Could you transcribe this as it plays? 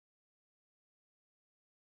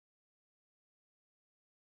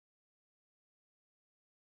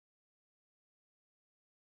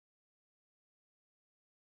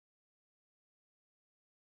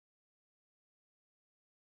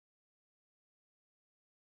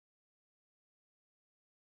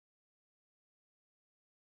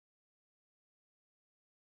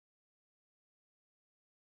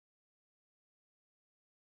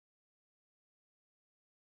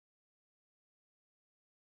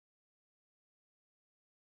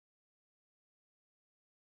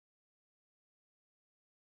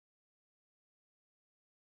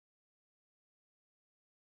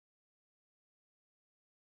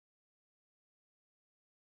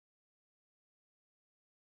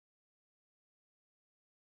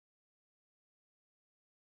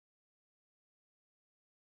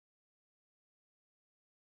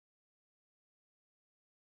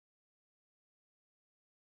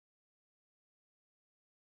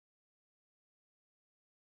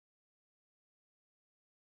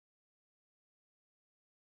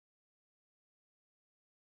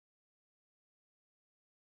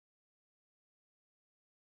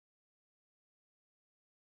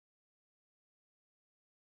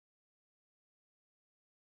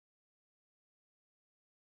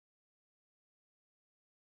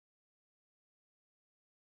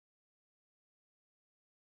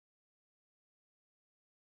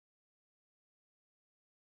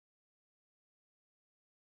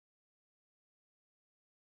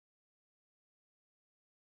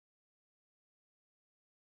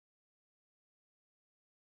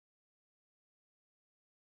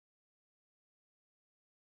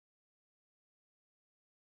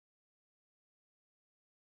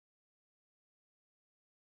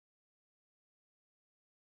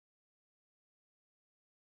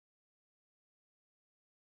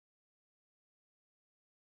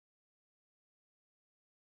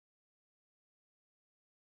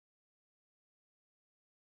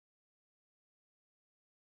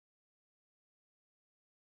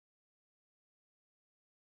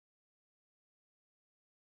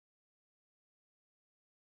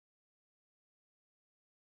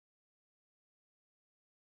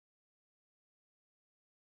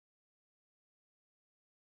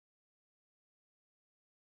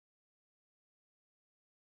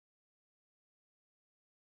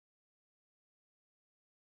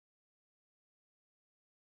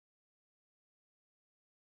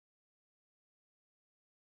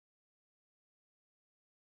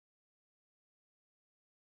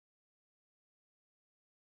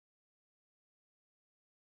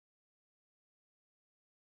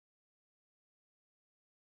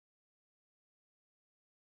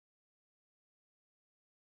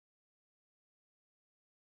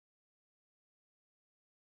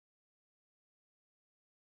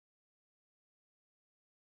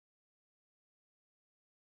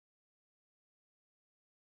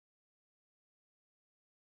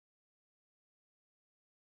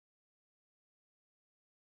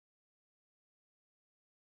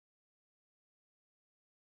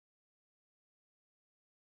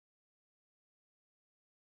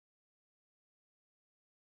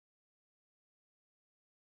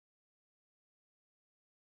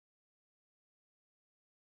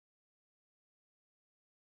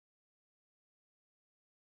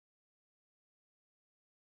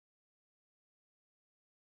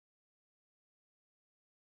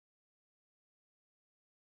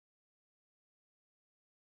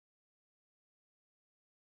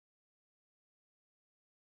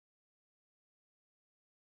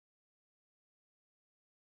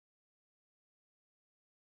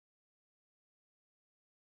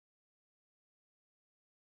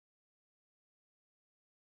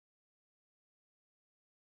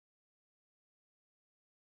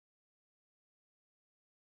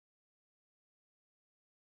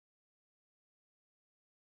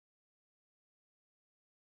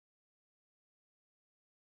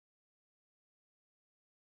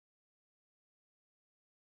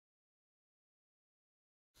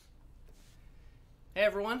Hey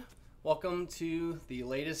everyone, welcome to the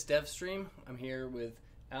latest Devstream. I'm here with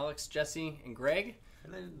Alex, Jesse, and Greg.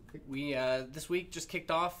 We this week just kicked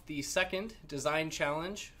off the second design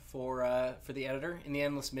challenge for the editor in the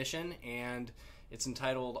Endless Mission, and it's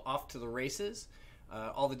entitled Off to the Races.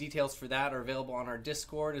 All the details for that are available on our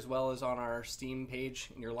Discord as well as on our Steam page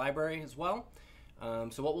in your library as well.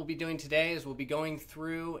 So what we'll be doing today is we'll be going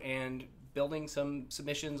through and building some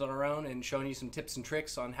submissions on our own and showing you some tips and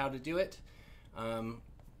tricks on how to do it.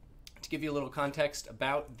 To give you a little context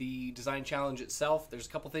about the design challenge itself, there's a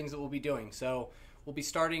couple things that we'll be doing. So we'll be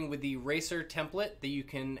starting with the racer template that you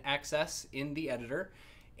can access in the editor,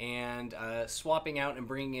 and swapping out and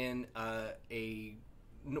bringing in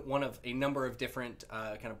one of a number of different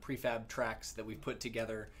kind of prefab tracks that we've put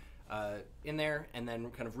together in there, and then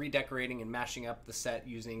kind of redecorating and mashing up the set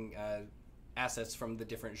using assets from the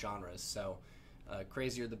different genres. So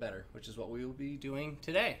crazier the better, which is what we will be doing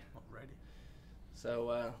today. Alrighty.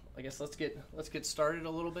 So I guess let's get started a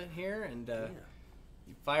little bit here, and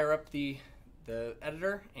you fire up the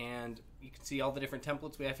editor, and you can see all the different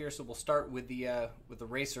templates we have here. So we'll start with the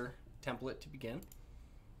racer template to begin,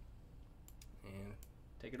 and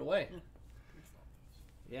take it away.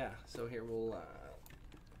 Yeah. So here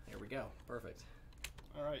here we go. Perfect.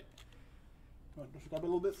 All right. Want to describe it a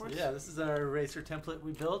little bit for us? Yeah, this is our racer template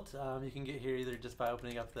we built. You can get here either just by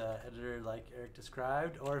opening up the editor like Eric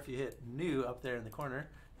described, or if you hit new up there in the corner,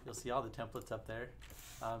 you'll see all the templates up there.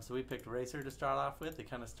 So we picked racer to start off with. It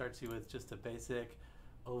kind of starts you with just a basic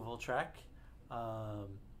oval track,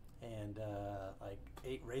 and like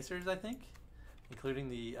 8 racers, I think, including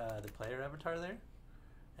the player avatar there.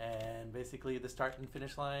 And basically the start and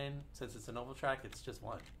finish line, since it's an oval track, it's just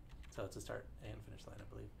one. So it's a start and finish line, I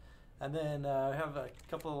believe. And then we have a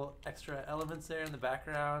couple extra elements there in the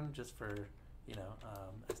background just for,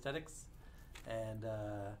 aesthetics. And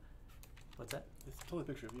what's that? It's totally a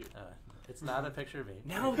picture of you. It's not a picture of me.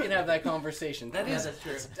 Now we can have that conversation. That's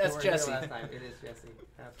true. That's Jesse. It is Jesse.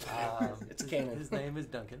 It's canon. His name is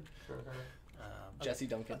Duncan. Jesse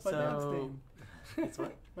Duncan. That's my dog's name. It's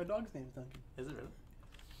what? My dog's name is Duncan. Is it really?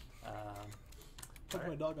 Put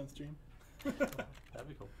my dog on stream. That'd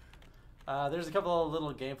be cool. There's a couple of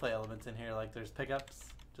little gameplay elements in here, like there's pickups,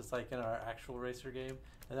 just like in our actual racer game,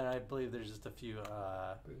 and then I believe there's just a few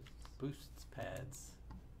boosting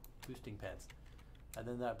pads, and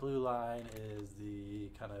then that blue line is the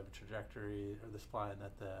kind of trajectory or the spline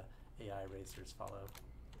that the AI racers follow.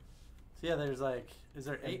 So yeah, there's is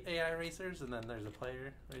there 8 AI racers, and then there's a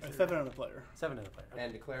player racer? 7 on a player. 7 on a player. Okay.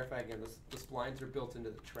 And to clarify again, the splines are built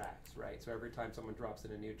into the tracks, right? So every time someone drops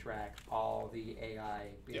in a new track, all the AI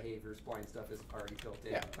behavior spline stuff is already built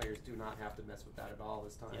in. Yeah. Players do not have to mess with that at all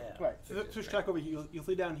this time. Yeah. Right. So this track over here, you'll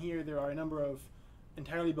see down here, there are a number of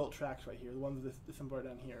entirely built tracks right here. The ones with this symbol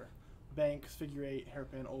down here. Banks, figure 8,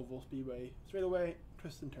 hairpin, oval, speedway, straightaway,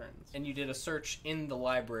 twists and turns. And you did a search in the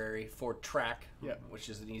library for track, Yep. which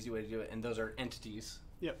is an easy way to do it, and those are entities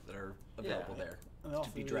that are available there and to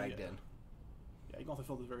be dragged in. Yeah, you can also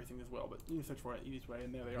filter everything as well, but you can search for it each way,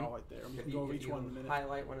 and there they are all right there. You can go over each one in a minute.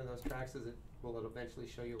 Highlight one of those tracks, will it eventually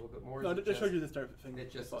show you a little bit more? No, it just shows you the start thing.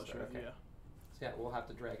 It just shows, okay. yeah. So yeah, we'll have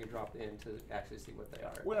to drag and drop in to actually see what they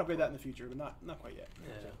are. We're gonna upgrade that in the future, but not quite yet.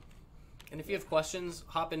 Yeah. And if you have questions,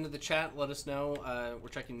 hop into the chat. Let us know. We're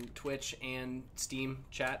checking Twitch and Steam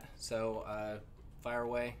chat, so fire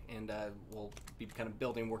away, and we'll be kind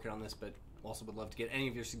of working on this, but also would love to get any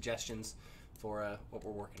of your suggestions for what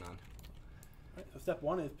we're working on. Right, so step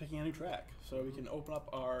 1 is picking a new track. So we can open up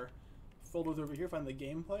our folders over here, find the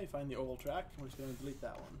gameplay, find the oval track, and we're just going to delete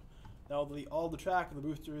that one. Now I'll delete all the track, the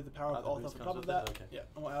boosters, the power, all the stuff on top of that. Okay. Yeah,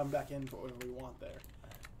 and we'll add them back in for whatever we want there.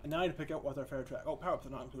 And now I need to pick out what's our fair track. Oh, power-ups are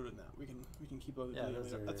not included in that. We can keep those. Yeah,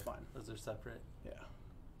 those are, that's fine. Those are separate. Yeah.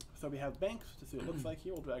 So we have banks to see what it looks like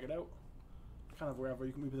here. We'll drag it out, kind of wherever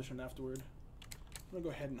you can reposition afterward. I'm gonna go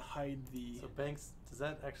ahead and hide the. So banks, does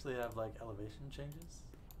that actually have elevation changes?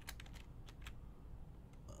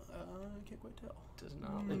 I can't quite tell. Does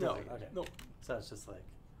not. No. Okay. Nope. So it's just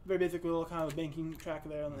very basic little kind of banking track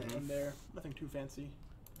there on the end there. Nothing too fancy.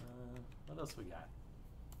 What else we got?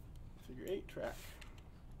 Figure 8 track.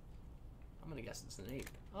 I'm gonna guess it's an 8.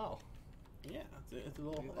 Oh. Yeah, it's a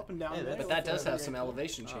little up and down. Yeah, there. But that does have some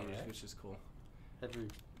elevation. elevation changes, right. which is cool. Have you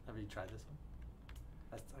tried this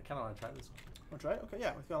one? I kind of want to try this one. Want to try it? Okay,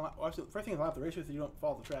 yeah. First thing is line up the ratio so you don't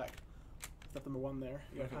follow the track. Step number 1 there.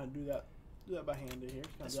 You gotta kind of do that by hand here.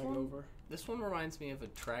 Just kind of drag it over. This one reminds me of a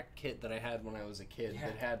track kit that I had when I was a kid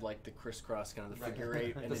that had the crisscross kind of the figure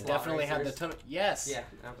 8, and it definitely had the ton of Yeah,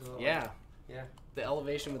 absolutely. Yeah. Yeah. The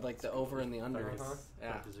elevation with the over and the under.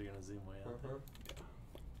 Yeah. Because you're gonna zoom way up. There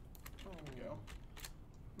we go.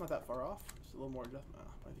 Not that far off. Just a little more adjustment.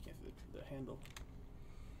 I think you can't see the handle.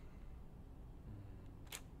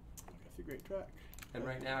 Okay, it's a great track. And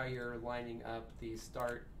right now you're lining up the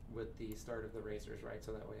start with the start of the racers, right?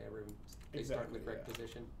 So that way they start in the correct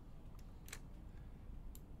position.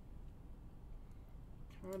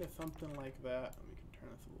 Kind of something like that. We can turn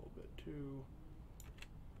this a little bit too.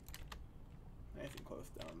 Nice and close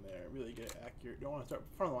down there. Really get it accurate. Don't want to start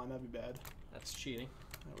front of the line. That'd be bad. That's cheating.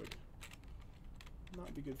 That would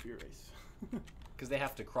not be good for your race. Because they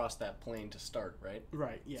have to cross that plane to start, right?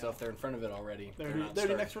 Right. Yeah. So if they're in front of it already, they're not doing an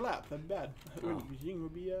starting. extra lap. That'd be bad. Oh. Ying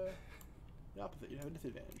would be the opposite. You'd have a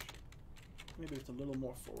disadvantage. Maybe it's a little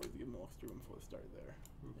more forward to give them a look through them before the start there.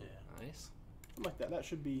 Yeah. Nice. Something like that. That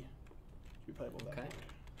should be playable. At Okay. that point.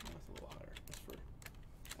 That's a little higher, just for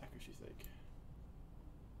accuracy's sake.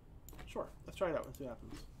 Sure. Let's try it out and see what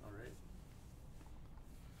happens. All right.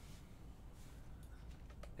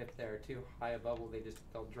 If they're too high above,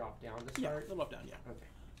 they'll drop down to Yeah, start? they'll up down. Yeah. Okay.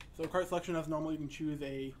 So cart selection as normal. You can choose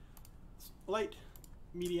a light,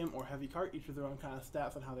 medium, or heavy cart. Each with their own kind of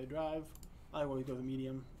stats on how they drive. I always go with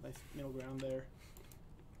medium. Nice middle ground there.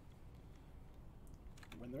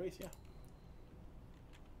 Win the race, yeah.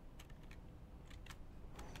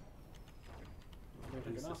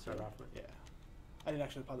 Boost to start off with. Yeah. I didn't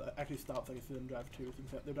actually stop so I could see them drive too.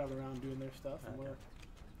 So they're driving around doing their stuff, and Okay. we're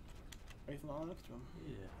racing along next to them.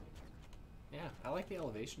 Yeah. Yeah, I like the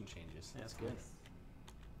elevation changes. Yeah, That's it's good. nice.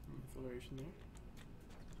 Acceleration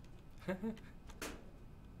there.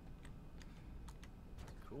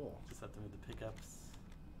 Cool. Just have to move the pickups.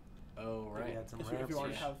 Oh, Maybe right. add some If ramps. you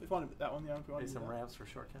want to yeah. have, if you want that one, yeah. If you want Maybe to some that. ramps for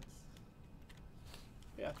shortcuts.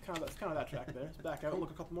 Yeah, it's kind of that track there. Let's back out and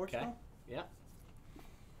look a couple more. Okay. Still. Yeah.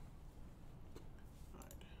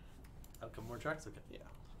 Alright. A couple more tracks. Okay. Yeah.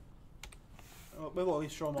 Maybe we'll at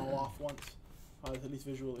least show them all off once, at least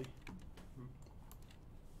visually.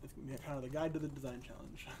 It's gonna be kind of the guide to the design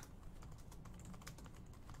challenge.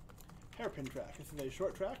 Hairpin track. This is a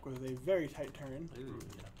short track with a very tight turn. Ooh,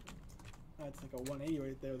 yeah. That's like a 180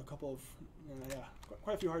 right there with a couple of,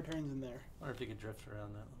 quite a few hard turns in there. I wonder if you could drift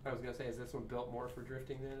around that. I was going to say, is this one built more for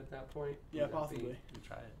drifting then at that point? Yeah, Would that be- possibly. You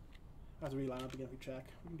try it. I have to reline up again for each track.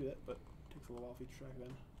 We can do that, but it takes a little while for each track then.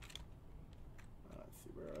 Let's see,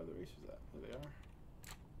 where are the races at? There they are.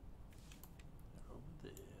 Over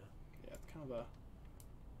there. Yeah, it's kind of a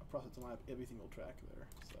process to line up every single track there,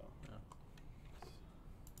 so. Yeah.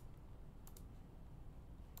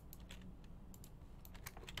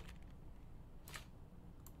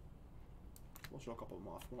 We'll show a couple of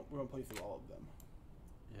them off. We won't play through all of them.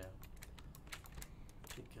 Yeah.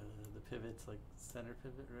 I think the pivot's like center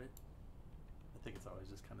pivot, right? I think it's always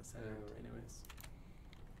just kind of centered, right. anyways.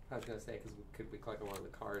 I was going to say, because could we click on one of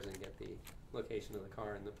the cars and get the location of the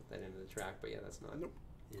car and then put that into the track? But yeah, that's not. Nope.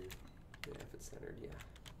 Yeah. Yeah, if it's centered, yeah.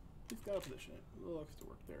 He's got to position it. A little extra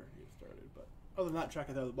work there to get started, but other than that, track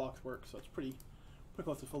is out of the box work, so it's pretty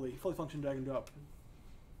close to fully functioning drag and drop.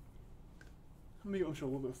 Maybe I'm sure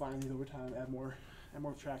we'll be refine these over time, add more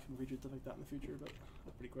tracks and features, stuff like that in the future, but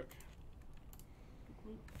that's pretty quick.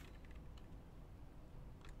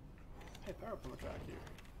 Hey, power up on the track here.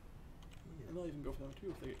 And they'll even go for them too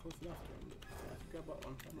if they get close enough to him. But yeah, grab that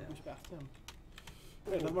one. I'm gonna push past him.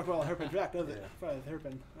 Yeah, it doesn't work well on hairpin track, does it? Yeah. Probably the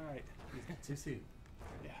hairpin. Alright. Too soon.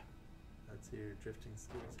 Yeah. That's your drifting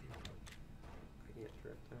skills. I can't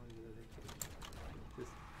drift. I don't even know they can.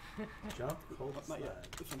 Just Jump, hold, Not slide. yet.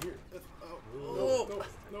 This one here. Whoa. Nope.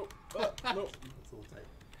 Nope. Nope. That's a little tight.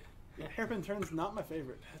 Yeah, hairpin turn's not my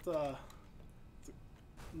favorite. It's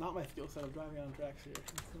not my skill set of driving on tracks here.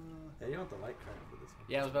 Yeah, you want the light card for this one.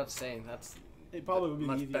 Yeah, I was about to say that's It probably would be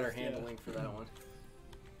much the easiest, better yeah. handling for that one.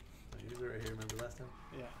 Use it right here, remember last time?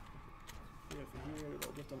 Yeah. We go from here,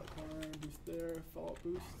 little drift on the corner, boost there, follow up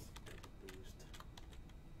boost. Boost.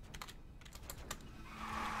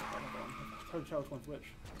 It's hard to tell which one's which.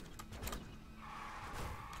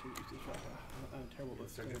 Too used to the track. I'm terrible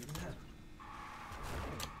with Start this. drifting that.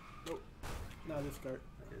 Nope. Now this cart.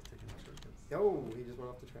 That guy's taking the shortcuts. Oh, he just went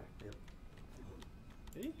off the track. Yep.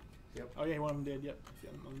 Did he? Yep. Oh yeah, one of them did, yep. I see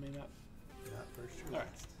on the main map. Not first or Alright.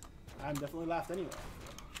 last. I'm definitely last anyway.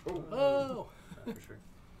 Oh! Not for sure.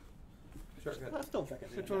 Shortcut. I'm still second.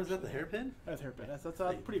 Which one was that, the hairpin? That's hairpin. That's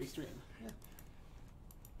Hey. pretty extreme. Yeah.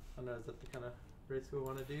 I don't know, is that the kind of race we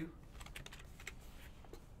want to do?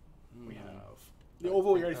 We Hmm. have the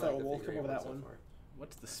oval. We already I said like the we'll figure skip eight over that so one. far.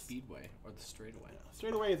 What's the speedway or the straightaway?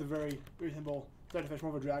 Straightaway is a very simple start to finish,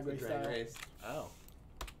 more of a drag race Drag style. race. Oh.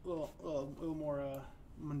 A little more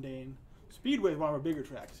mundane. Speedway is one of our bigger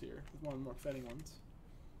tracks here. It's one of the more exciting ones.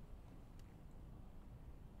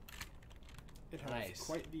 It has Nice.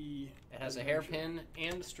 quite the. It has a adventure. hairpin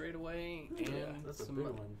and a straightaway and That's a some. big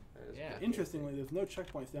one. That is Yeah. pretty Interestingly, there's no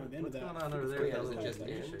checkpoints down at the end What's of that. going on over Oh, there? yeah, That is it little just dash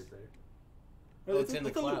ends? right there. Oh, it's in the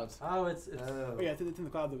a loop. clouds. Oh, it's Oh yeah, it's in the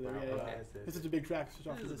clouds over there. Wow, Yeah, yeah. okay. I see. It's such a big track, such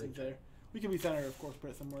off It the is a big distance there. We can recenter, of course,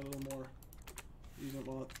 put it somewhere a little more. Using it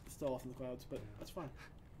while it's still off in the clouds, but Yeah. that's fine.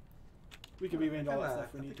 We can rearrange all that stuff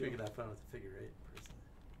if we I need think we to. could have fun with the figure eight.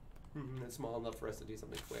 Personally. It's small enough for us to do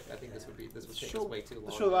something quick. I think this would take us Show- way too long.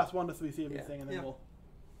 Let's show the last one just so we see everything, and then Yeah. we'll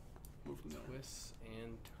move from there. Twists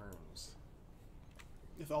and turns.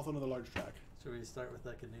 It's also another large track. Should we start with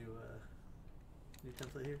like a new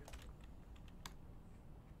template here?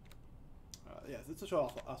 Yes, it's a show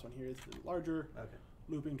off the last one here. It's a larger Okay.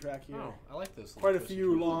 looping track here. Oh, I like those. Quite a twists.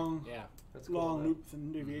 few long, Yeah. That's cool, long though. loops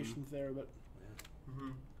and deviations there, but Yeah.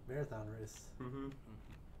 Mm-hmm. Marathon race. Mm-hmm.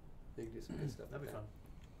 You can do some good stuff. That'd be with fun.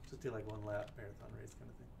 Just do like one lap marathon race kind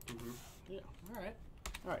of thing. that. Mm-hmm. yeah. All right.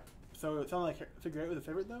 All right. So it sounded like figure eight was a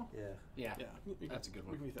favorite though. Yeah. Yeah. Yeah, we That's a good We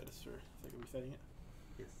one. can reset this for sake of resetting it.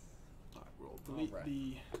 Yes. All right, we'll delete Alright.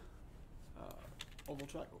 the oval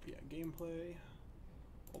track. Oh, yeah, gameplay.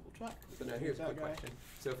 Oval track. So now here's a quick question.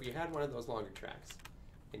 So if you had one of those longer tracks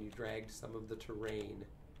and you dragged some of the terrain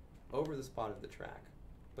over the spot of the track,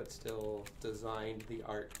 but still designed the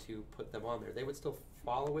art to put them on there, they would still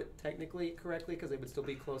follow it technically correctly because they would still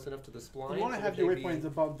be close enough to the spline? You want to or have would your they waypoints be-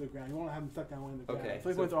 above the ground. You want to have them stuck down in the ground. Okay, So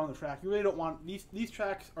waypoints so- are on the track. You really don't want these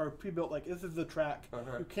tracks are pre-built. Like this is the track.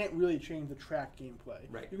 Uh-huh. You can't really change the track gameplay.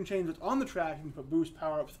 Right. You can change what's on the track. You can put boost,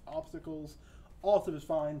 power-ups, obstacles. All stuff is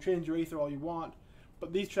fine. Change your racer all you want.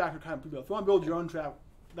 But these tracks are kind of pre-built. If you want to build your own track,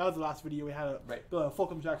 that was the last video. We had a Right. build a full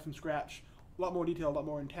custom track from scratch. A lot more detailed, a lot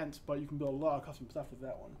more intense, but you can build a lot of custom stuff with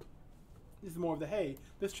that one. This is more of the, hey,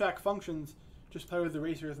 this track functions, just play with the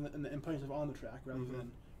racers and putting stuff on the track rather Mhm.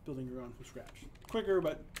 than building your own from scratch. Quicker,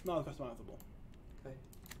 but not as customizable. Okay.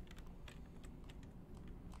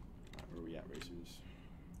 Alright, where are we at, racers?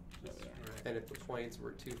 There they are. Right. And if the points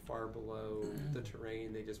were too far below the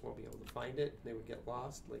terrain, they just won't be able to find it. They would get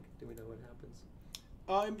lost. Like, do we know what happens?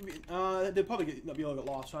 They'd probably not be able to get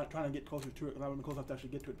lost trying to get closer to it because I wouldn't be close enough to actually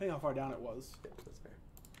get to it, depending how far down it was. Yeah, that's fair.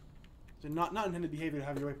 So not intended behavior to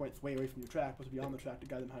have your waypoints way away from your track, but to be on the track to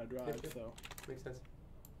guide them how to drive. Yep. So Makes sense.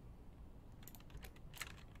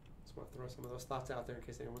 Just want to throw some of those thoughts out there in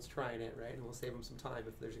case anyone's trying it, right? And we'll save them some time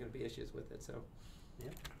if there's going to be issues with it. So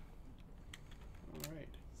Yep. all right.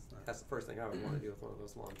 It's not- that's the first thing I would want to do with one of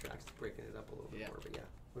those long tracks, breaking it up a little bit Yeah. more. But yeah.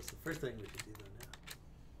 What's the first thing we should do though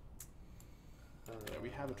Yeah, we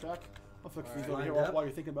have a track. I'll fix these Alright. over here Lined up? while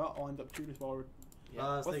you're thinking about. I'll end up too just while we're Yeah.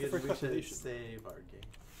 I was What's the thinking first we should customization? save our game.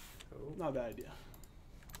 Oh. not a bad idea.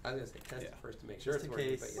 I was going to say test Yeah. it first to make sure Just it's in working.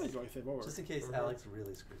 case. But Might as yeah. well save over. Just in case Mhm. Alex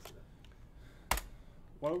really screws it up.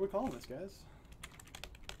 What are we calling this, guys?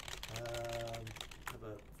 How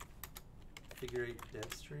about figure eight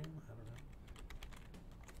Devstream? I don't know.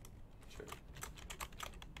 Sure.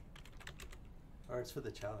 Or it's for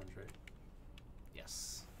the challenge, right?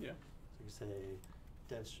 Yes. Yeah. So you say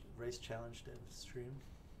race challenge Devstream.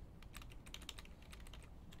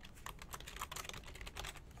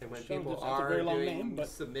 And when Sounds people just- that's a are very long doing name, but-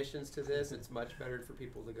 submissions to this, it's much better for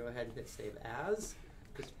people to go ahead and hit save as.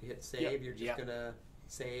 Because if you hit save, Yep. you're just Yep. going to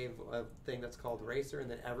save a thing that's called Racer, and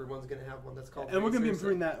then everyone's going to have one that's called And we're going to be Racer, so-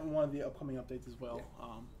 improving that in one of the upcoming updates as well.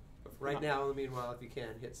 But for right now, meanwhile, if you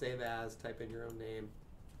can, hit save as, type in your own name,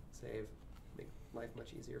 save, make life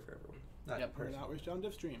much easier for everyone. Not Yep. We're personal. out with John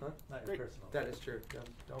Devstream. Huh? Not Great. your personal. That is true.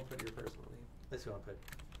 Don't put your personal name. Unless you want to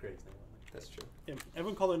put Greg's name on That's true. Yeah,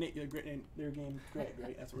 everyone call their game Greg,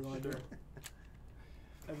 right? That's what we're going to do.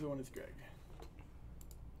 Everyone is Greg.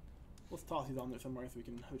 Let's toss these on there somewhere so we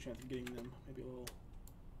can have a chance of getting them. Maybe a little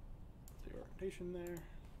orientation there. there.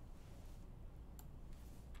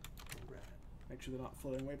 Right. Make sure they're not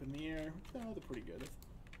floating way up in the air. No, they're pretty good.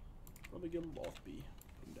 Probably give them both B.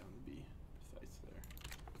 Put them down to B. Precise there.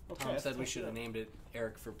 Okay, Tom let's said we toss it should have up. named it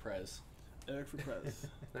Eric for Prez. Eric for Prez.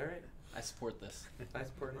 All right. I support this. I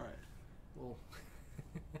support it. All right. Well,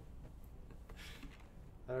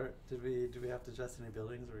 Did we have to adjust any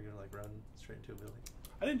buildings, or are we gonna like run straight into a building?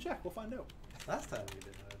 I didn't check. We'll find out. Last time we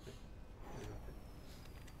did, I think.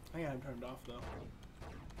 I think I have turned it off though.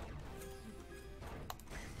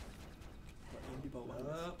 Right, people behind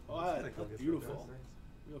us. Oh, Oh, that's that's kinda cool. beautiful.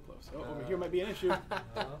 That's Real close. Oh, over here might be an issue. Oh,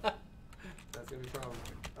 That's going to be a problem.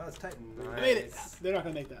 oh, it's tight. I made it. Nice. They're not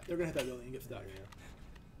gonna make that. They're gonna hit that building and get stuck. There you go.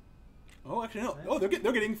 Oh, actually no. Oh, they're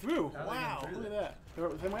getting through. How are they Wow, getting through look at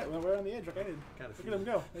that. They went right on the edge like I did. Gotta Look see at them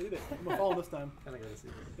this. go. They did it. I'm gonna follow this time. Kinda gotta see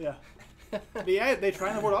this. Yeah. But yeah, they try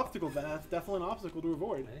and avoid obstacles. Then that's definitely an obstacle to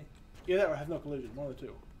avoid. Hey, Either that or have no collision. One of the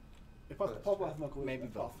two. If possible, has no collision. Maybe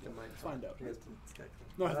that's both. possible. It might Let's find out. Yes.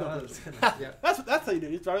 No, it's no Uh, collision. Yeah. That's how you do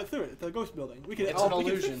it. You drive it through it. It's a ghost building. We can, It's an we can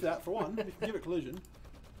illusion. fix that for one. We can give it collision.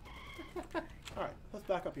 All right, let's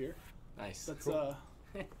back up here. Nice. Let's Cool.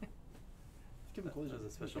 let's give him collision.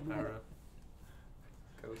 There's a special Give him- power up.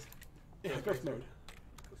 Ghost. Yeah, ghost mode.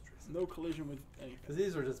 No collision with anything. Because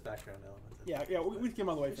these were just background elements. Yeah, we can get them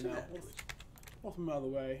out of the way We for should now. add We'll collision. put them out of the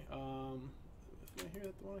way. Is here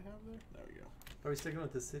that the one I have there? There we go. Are we sticking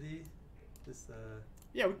with the city? Just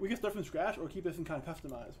Yeah, we can start from scratch or keep this and kind of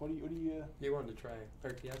customize. What do you? You wanted to try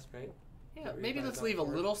RTS, right? Yeah, we maybe find let's out leave a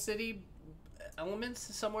more? little city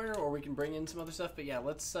elements somewhere, or we can bring in some other stuff. But yeah,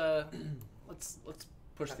 let's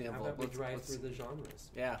push the How envelope. about we Let's- drive let's- through the genres?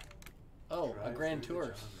 Yeah. Oh, a drive grand through the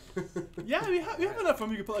tour. genres. Yeah, we have enough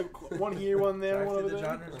room. You can put like one here, one there, Drive one through over the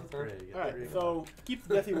there. genres with Uh-huh. Ray. You All got right, three so keep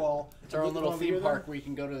the Deathy Wall. It's our own little Over theme here, park where you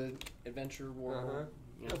can go to Adventure World. Uh-huh.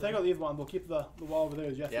 You know. Let's take out these ones. We'll keep the wall over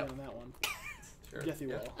there as Jesse Yep. on that one. Sure. Jesse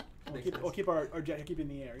Yeah. wall. Makes We'll sense. keep our jet. Keep it in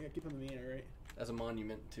the air. Yeah, keep them in the air, right? As a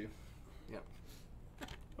monument too. Yep.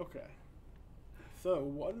 Okay. So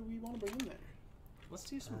what do we want to bring in there? Let's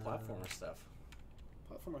do some platformer stuff.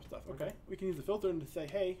 Platformer stuff. Okay. We can use the filter and to say,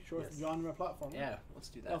 hey, show us Yes. the genre platform. Yeah, let's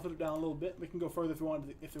do I'll that. put it down a little bit. We can go further if we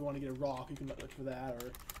want. If we want to get a rock, you can look for that,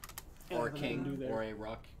 or Or a anything we can do king, there. or a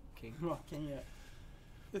rock king. Rock king, yeah.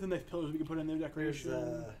 There's some nice pillars we can put in there. There's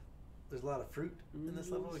Decoration. there's a lot of fruit in this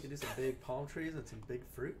level. We could do some big palm trees and some big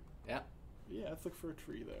fruit. Yeah. Yeah, let's look for a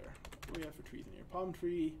tree there. What do we have for trees in here? Palm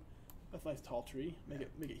tree. That's a nice tall tree. Make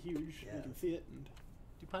it huge. Yeah. You can see it, and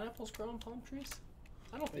Do pineapples grow on palm trees?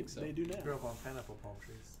 I don't think so. they do now. Grow up on pineapple palm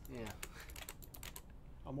trees. Yeah.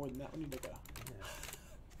 Oh, more than that. We need like a. Yeah.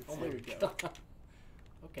 Oh, there we go.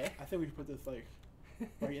 Okay. I think we should put this like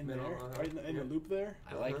right in Middle, there, right in the yeah. loop there.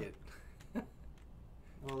 I like Uh-huh. it.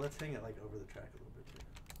 Well, let's hang it like over the track a little bit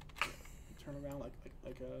too. Turn around like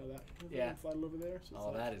that. Yeah. And slide it over there. So it's Oh,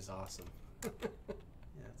 like- that is awesome. Yeah,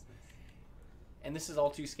 that's nice. And this is all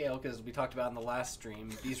to scale because we talked about in the last stream.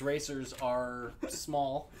 These racers are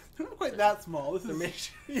small. They're not quite that small. This They're is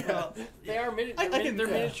miniature. Yeah. Well, they are mini- I they're, can- they're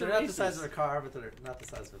yeah. miniature They're not the size races. of a car, but they're not the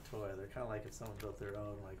size of a toy. They're kind of like if someone built their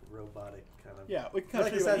own like robotic kind of. Yeah, we can They're kind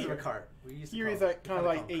like of the show size you of a here. cart. We used to Here call is them- like kind of we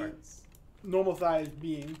like call them a carts. normal sized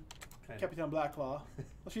being, Kind of. Capitan Blackclaw.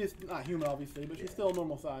 Well, she's not human, obviously, but she's Yeah. still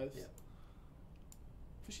normal size Yeah.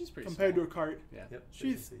 But she's pretty compared small. to a cart. Yeah. Yep. She's so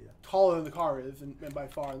you can see, yeah. taller than the car is, and by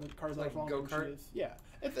far, and the car's Like not a longer than go-kart? she is. Yeah,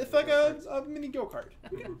 it's Like like a go-karts? mini go kart.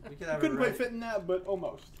 We could have her Couldn't quite right- fit in that, but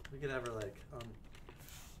almost. We could have her like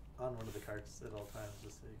on one of the carts at all times,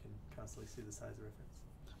 just so you can constantly see the size difference.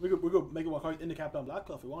 We could make it one cart into Capitan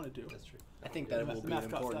Blackclaw if we wanted to. That's true. I think Yeah, that the will be an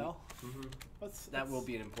mascot important. style. hmm Let's That will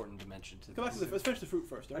be an important dimension to Go back to this. let's finish the fruit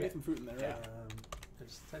first. Okay. Get some fruit in there, right? Yeah. I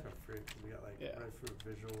just type in fruit. 'Cause we got like Yeah. red fruit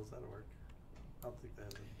visuals. That'll work. I don't think that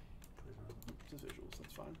has any. Just visuals.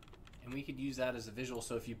 That's fine. And we could use that as a visual.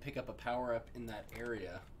 So if you pick up a power up in that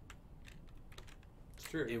area, It's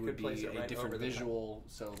true. it you would could place be it a right different over the visual.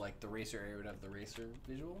 So like the racer area would have the racer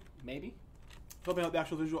visual, maybe. Helping out the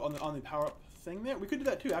actual visual on the power up thing there. We could do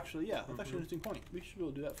that too, actually. Yeah, that's actually an interesting point. We should be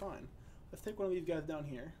able to do that fine. Let's take one of these guys down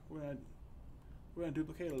here. We're gonna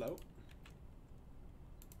duplicate it out.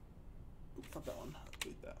 Oops, not that one.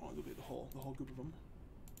 Delete that one. Duplicate the whole group of them.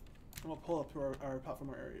 And we'll pull up to our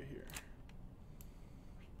platformer area here.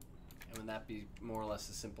 And would that be more or less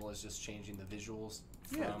as simple as just changing the visuals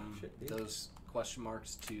Yeah, from should be. those question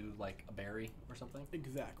marks to like a berry or something?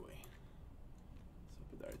 Exactly. So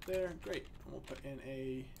put that right there. Great. And we'll put in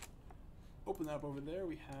a. Open that up over there.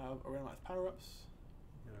 We have a randomized power ups.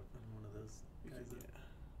 You gotta open one of those We guys can, up.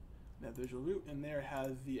 yeah. That visual root, and there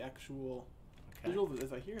has the actual Okay. visual that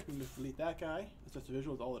is right here. We can just delete that guy. It's just a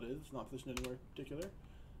visual, is all it is. It's not positioned anywhere particular.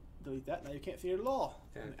 Delete that. Now you can't see it at all.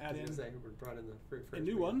 Yeah, And add in as I brought in the fruit first. a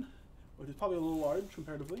new one, which is probably a little large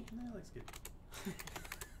comparatively. Yeah, looks good.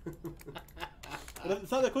 But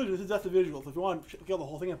it's not the collision. This is just the visual. So if you want to scale the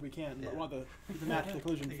whole thing up, we can. Yeah. We want the match the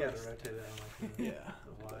collision You gotta first. rotate it on like the, Yeah.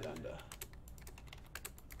 the Put wide. that down to-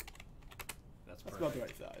 That's That's perfect. about the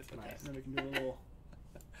right size. Okay. Nice. And then we can do a little.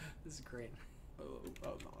 This is great. Oh,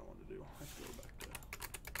 that was not what I wanted to do. I have to go back to.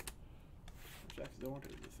 Which actually, I wanted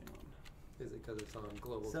to do this thing on. Is it because it's on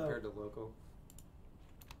global So- compared to local?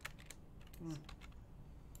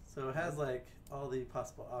 So it has like all the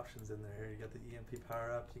possible options in there. You got the EMP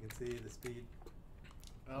power up. You can see the speed.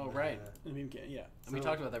 Oh and, right. And we can, yeah. And we so-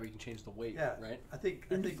 talked about that. We can change the weight, Yeah, right? I think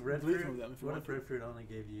You can just red delete fruit. some of them if you What want if to. red fruit only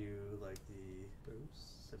gave you like the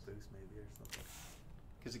Boost. boost maybe or something?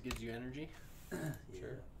 Because it gives you energy.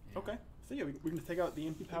 Sure. Yeah. Okay. So yeah, we can just take out the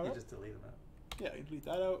MP You power. can just delete them out. Yeah, you delete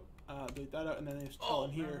that out. Delete that out, and then just tell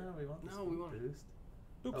in here. No, we want the No, speed we want- boost.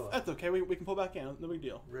 Oops, Oh, well. that's okay. We can pull back in. No big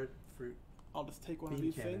deal. Red fruit. I'll just take one of Bean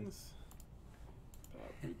these cannon. things.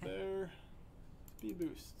 Fruit there. Speed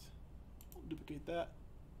boost. I'll duplicate that.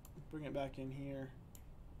 Bring it back in here.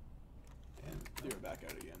 And clear it back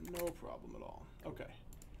out again. No problem at all. Okay.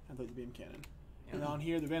 And take the beam cannon. Yeah. And on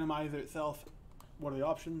here, the randomizer itself, what are the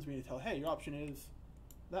options? We need to tell, hey, your option is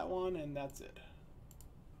that one, and that's it.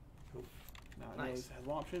 Cool. Now it Nice. knows it has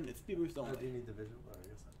one option. It's speed boost Oh, only. do you need the visual? Oh, I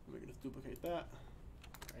guess We can just duplicate that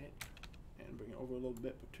Right. and bring it over a little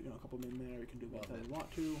bit, but a couple of them in there. We can do Love that if it. we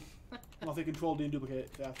want to. And I'll say Control D and duplicate it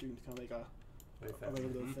faster. You can just kind of make way a faster. array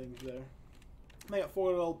of those Mhm. things there. Make it 4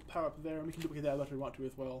 little power up there, and we can duplicate that if we want to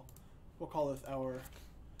as well. We'll call this our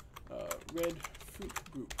red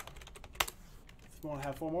fruit group. If we want to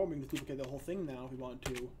have 4 more, we can just duplicate the whole thing now if we want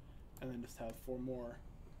to, and then just have 4 more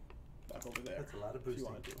back over there. That's a lot of if you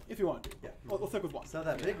boosting. want to. If you want to. Yeah. We'll stick with 1. So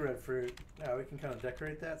that Yeah. big red fruit, now we can kind of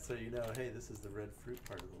decorate that so you know, hey, this is the red fruit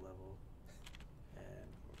part of the level.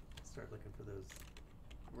 And start looking for those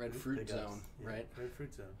Red fruit pickups. zone, Yeah, right? Red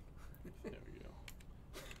fruit zone. There we go.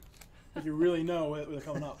 If you really know where they're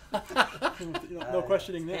coming up. No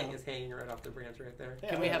questioning now. It's hanging right off the branch right there. Yeah,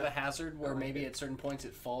 Can we yeah. have a hazard where I like maybe it. at certain points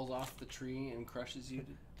it falls off the tree and crushes you to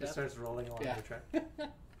Just death? starts rolling along Yeah. the track.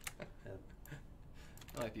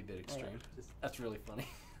 That might be a bit extreme. Alright. Just That's really funny.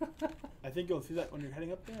 I think you'll see that when you're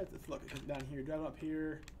heading up there. Just look, it's down here, driving up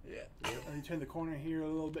here, Yeah. and you turn the corner here a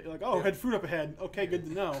little bit. You're like, oh, Yeah. red fruit up ahead. Okay, good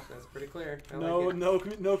to know. That's pretty clear. I No, like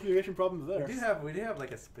it. no communication problems there. we do have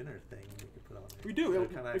like a spinner thing we could put on there. We do. So We it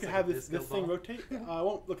kinda can acts like have a this disco thing ball. rotate. I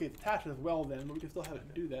won't look at attached as well then, but we can still have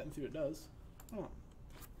it do that and see what it does. Oh,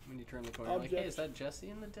 When you turn the corner, like, hey, Object. is that Jesse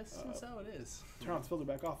in the distance? Oh, it is. turn on the filter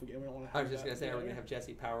back off again. We don't want to. I was just gonna say, are we gonna have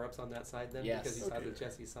Jesse power ups on that side then? Yes. Because you saw Okay. the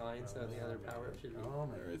Jesse sign, so the other power up should be. Oh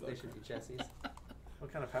my There is They a- should be Jesse's.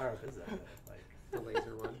 What kind of power up is that? Like The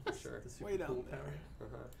laser one for sure. the super Way down cool there.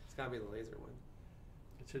 power? It's gotta be the laser one.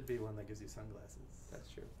 It should be one that gives you sunglasses. That's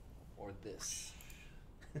true. Or this.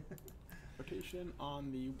 rotation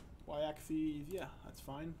on the y-axis. Yeah, that's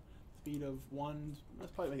fine. Speed of 1.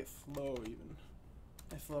 Let's probably make it slow even.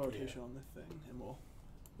 Nice slow rotation Yeah. on this thing, and we'll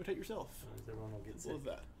rotate yourself. Otherwise everyone will get What was sick.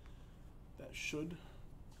 that? That should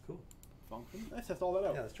Cool. function. Let's test all that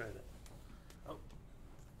out. Yeah, let's try that. Oh.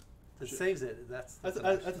 It Should- saves it. That's That's an a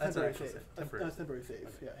actual- temporary actual save. save. That's temporary save.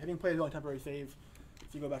 Okay. Yeah, hitting play is only temporary save.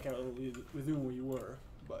 If you go back out, it'll resume where you were,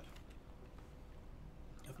 but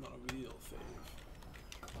that's not a real save.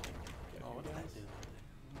 Okay, Oh, what's here that it do?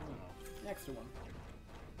 Oh. goes. Extra one.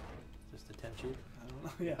 Just a temp sheet? I don't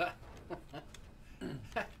know. Yeah.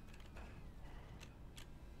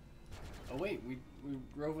 Oh wait, we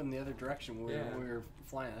drove in the other direction when Yeah. we were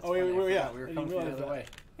flying. That's Oh, yeah, funny, I we were- yeah. forgot. We were I coming didn't from the other way. realize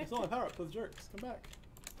It's only power up. Those jerks. Come back.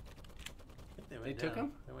 I think They went took down.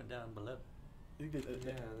 'em? They went down below. You think Yeah,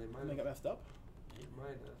 they might they got have. messed up? Might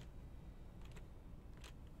have.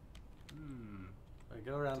 Hmm. Or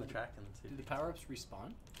go around the track and see. Do if the you- power-ups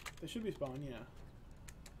respawn? They should be spawn. Yeah.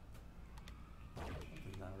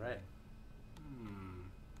 Something's not right. Hmm.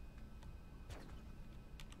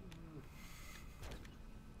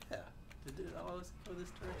 Yeah. Did it always go this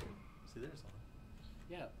direction? See, there's one.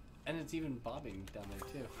 Yeah, and it's even bobbing down there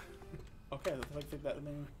too. Okay, let's take that and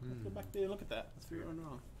then let's go Hmm. back there and look at that. Let's figure what went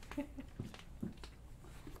wrong.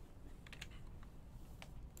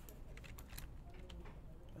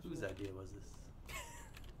 Whose idea was this?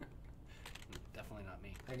 Definitely not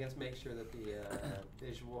me. I guess make sure that the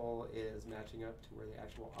visual is matching up to where the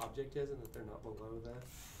actual object is and that they're not below the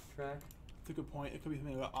track. That's a good point. It could be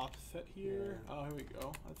something about offset here. Yeah. Oh, here we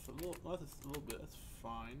go. That's a little. Well, that's a little bit. That's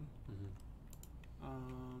fine.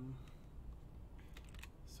 Mm-hmm.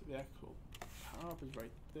 So the actual power up is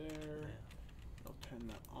right there. Yeah. I'll turn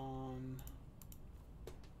that on.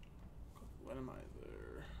 When am I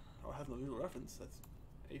there? Oh, it has no visual reference. That's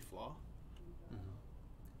a flaw. Mm-hmm.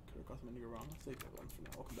 Could have caused them to go wrong. Let's save that one for now.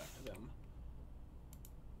 We'll come back to them.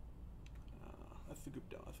 That's the group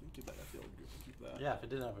down. I think keep that. That's the old group. Keep that. Yeah, if it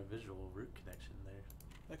didn't have a visual root connection there,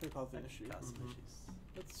 That could cause an that issue. could cause some Mhm. issues.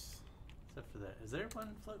 Let's. Except for that. Is there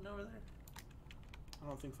one floating over there? I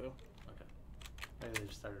don't think so. Okay. Maybe they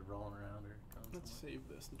just started rolling around or going Let's somewhere. save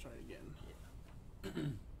this and try it again.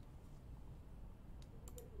 Yeah.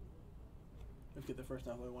 Let's get the first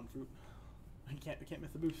down by 1 fruit. We can't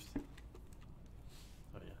miss the boost.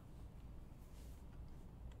 Oh yeah.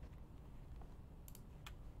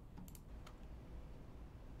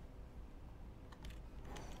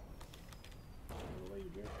 Out of the way, you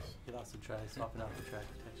jerks. You could also try swapping out the track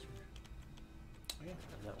texture Oh, yeah.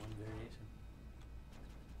 of that one variation.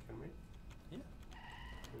 Can we? Yeah.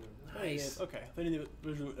 There it Nice. is. Okay. I think the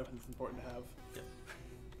visual reference is important to have. Yep.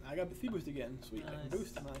 I got the speed boost again. Sweet. I can Nice.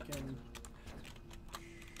 boost and I can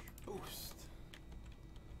boost.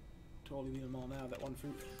 totally leave them all now. That one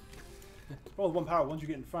fruit. Well, with one power, once you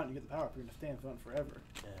get in front, you get the power up, you're going to stay in front forever.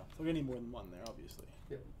 Yeah. So we're going to need more than one there, obviously.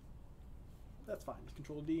 Yep. That's fine. Just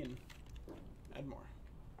Control D and add more.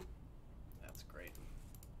 That's great.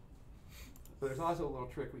 But there's also a little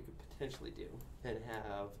trick we could potentially do and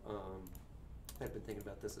have, I've been thinking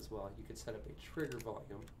about this as well. You could set up a trigger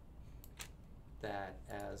volume that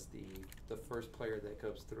as the first player that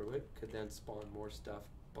goes through it could then spawn more stuff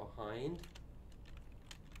behind.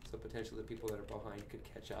 So potentially the people that are behind could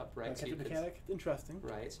catch up, right? So Catch-up mechanic. Interesting.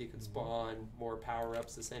 Right, so you can spawn more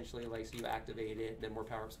power-ups essentially, like so you activate it, and then more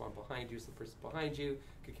power-ups spawn behind you, so the person behind you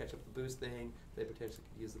could catch up the boost thing, they potentially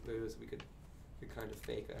could use the boost, we could kind of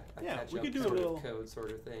fake a Yeah, catch-up we could do a sort little of code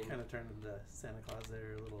sort of thing. Kind of turned into Santa Claus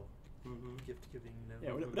there, a little gift giving.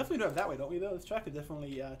 Yeah, we definitely do it that way, don't we? Though this track is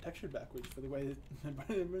definitely textured backwards for the way that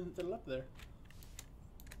Brendan set it up there.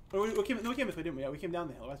 Oh, we came this way, didn't we? Yeah, we came down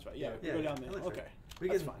the hill. That's right. Yeah, we go down the hill. Okay,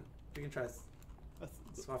 that's fine. We can try That's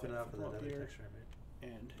swapping it out with that other here. texture I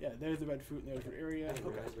made. And yeah, there's the red fruit and there's the area. I didn't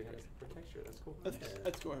Okay. realize we had a separate texture, that's cool.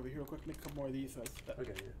 Let's go over here real quick. Make a couple more of these. So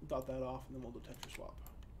Okay, yeah. dot that off, and then we'll do texture swap.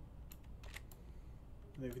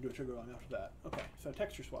 And then we can do a trigger on after that. Okay, so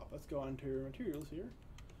texture swap. Let's go on to materials here.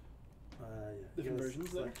 Yeah. Different You gotta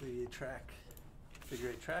versions there. select the track, figure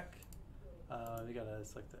 8 track. You gotta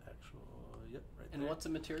select the actual. Yep, right And there. what's a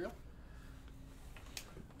material?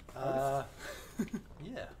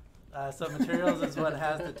 Yeah. So materials is what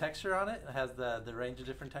has the texture on it. It has the range of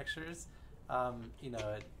different textures.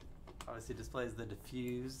 It obviously displays the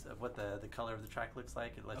diffuse of what the color of the track looks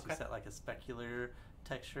like. It lets you set like a specular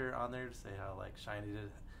texture on there to say how like shiny it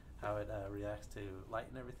is, how it reacts to light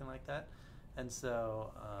and everything like that. And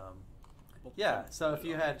so, yeah. So if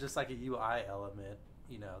you had just like a UI element,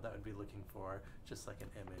 that would be looking for just like an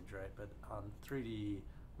image, right? But on 3D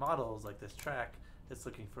models like this track, it's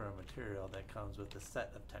looking for a material that comes with a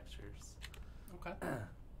set of textures. Okay.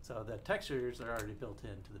 So the textures are already built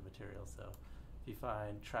into the material. So if you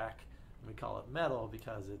find track, and we call it metal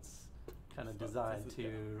because it's kind of designed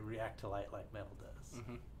to react to light like metal does.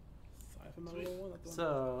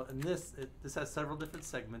 So in this has several different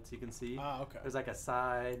segments you can see. Okay. There's like a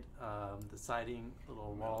side, the siding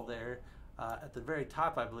little wall there. At the very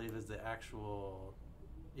top, I believe, is the actual,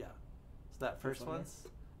 So that first one's.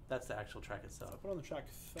 That's the actual track itself. So put on the track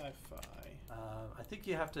sci-fi. I think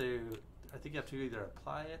you have to either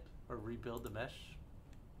apply it or rebuild the mesh.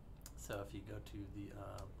 So if you go to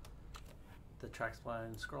the track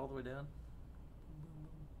spline, scroll all the way down.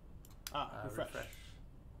 Refresh.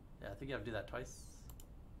 Yeah, I think you have to do that twice.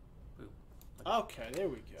 Boom. Okay, there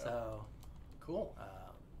we go. So cool.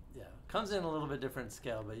 Comes in a little bit different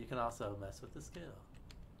scale, but you can also mess with the scale.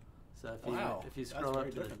 So if you scroll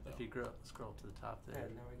up to scroll to the top there. I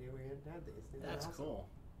had no idea we had these. That's awesome. cool.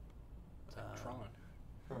 It's like Tron.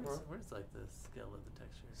 Where's like the scale of the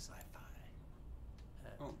texture? Sci-fi. I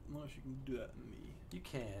don't know if you can do that in the... You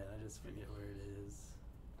can. I just forget where it is.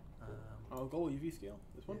 Goal UV scale?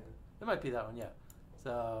 This one? Yeah. It might be that one, yeah.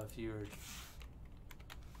 So if you were...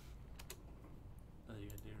 Oh, you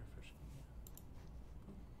gotta do refresh.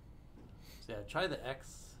 So yeah, try the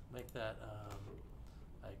X. Make that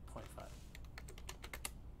like 0.5.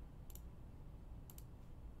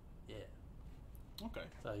 Yeah. Okay.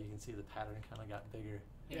 So you can see the pattern kind of got bigger.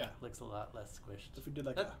 Yeah. Looks a lot less squished. If we did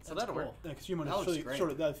like so that'll work. Yeah, because you want to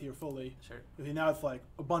sort it does here fully. Sure. Because now it's like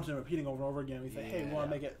a bunch of them repeating over and over again. We say, hey, we want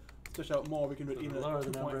to make it stretch out more. We can do it even at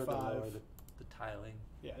 2.5. The lower the tiling.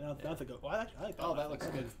 Yeah, that's a good. Well, I like that. Oh, that looks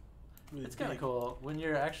good. Really it's kind of cool. When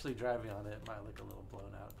you're actually driving on it, it might look a little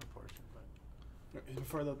blown out of proportion, but.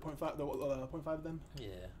 For the 0.5, the 0.5 then? Yeah.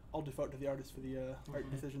 I'll default to the artist for the art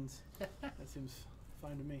decisions. That seems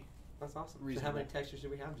fine to me. That's awesome. So how many textures do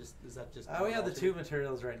we have? Is that just? We have the 2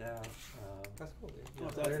 materials right now. That's cool, dude. Yeah,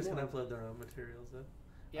 players can upload their own materials though.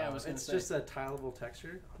 Yeah, it's just a tileable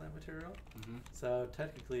texture on that material. Mm-hmm. So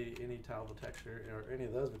technically, any tileable texture or any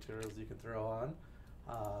of those materials you can throw on.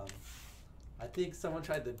 I think someone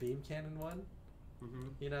tried the beam cannon one.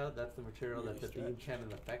 Mm-hmm. That's the material that the beam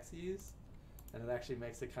cannon effects use, and it actually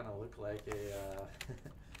makes it kind of look like a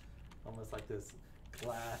almost like this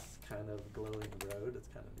glass kind of glowing road. It's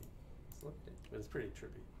kind of neat. But it's pretty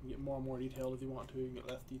trippy. You can get more and more detailed if you want to. You can get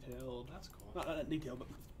less detailed. That's cool. Not detailed, but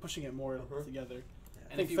pushing it more together.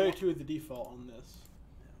 Yeah. I think 32 is the default on this.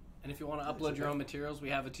 Yeah. And if you want to upload your own materials, we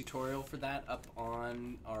have a tutorial for that up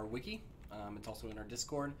on our wiki. It's also in our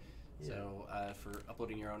Discord. Yeah. So for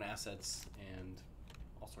uploading your own assets and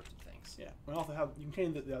all sorts of things. Yeah. We also have, you can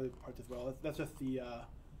change the other parts as well. That's just the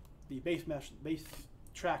base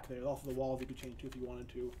track there. Also the walls you could change too if you wanted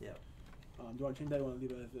to. Yeah. Do you want to change that or do you want to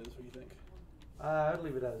leave it as is? What do you think? I'd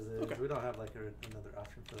leave it as is. Okay. We don't have like another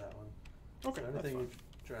option for that one. Okay, So that's anything fine.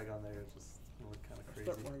 you drag on there is just gonna look kind of crazy.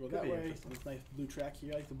 Start want to go Could that be way. interesting. This nice blue track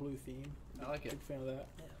here. I like the blue theme. I like it. Big fan of that.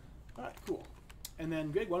 Yeah. All right, cool. And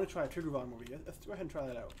then Greg, want to try a trigger volume over here? Let's go ahead and try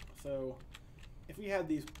that out. So, if we had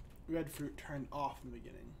these red fruit turned off in the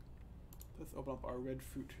beginning, let's open up our red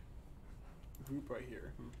fruit group right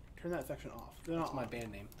here. Turn that section off. They're That's not my on.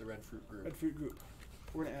 band name, the Red Fruit Group. Red fruit group.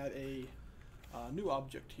 We're gonna add a new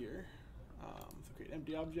object here. So create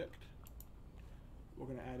empty object. We're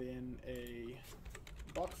gonna add in a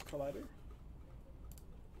box collider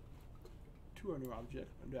to our new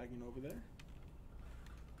object. I'm dragging over there.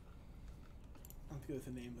 Let's give this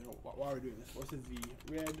a name there. Why are we doing this? This is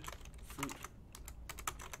the red fruit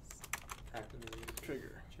Activated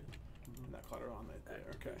trigger. Sure. And that color on right there.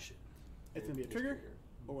 Okay. Activation. It's gonna be a This trigger.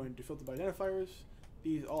 We're going to filter by identifiers.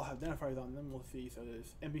 These all have identifiers on them. We'll see. So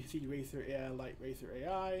there's NPC Racer AI, Light Racer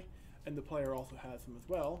AI, and the player also has them as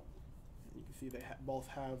well. And you can see they both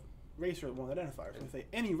have Racer as one identifier. So we say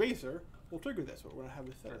any Racer will trigger this. What we're gonna have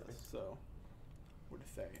this set as. Perfect. So we're to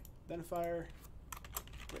say identifier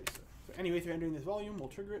Racer. So any Racer entering this volume will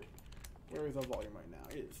trigger it. Where is our volume right now?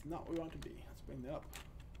 It's not what we want it to be. Let's bring that up.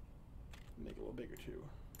 Make it a little bigger too.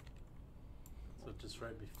 So just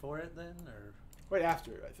right before it then, or? Right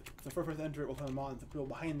after it. Right? So the first person to enter it will turn them on. So people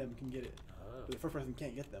behind them can get it. Oh. But the first person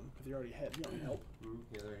can't get them because you're already ahead. You don't need help.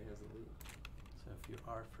 Yeah, there he has the loot. So if you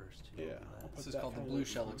are first, you Yeah, will do I'll that. put This is that called the kind blue of-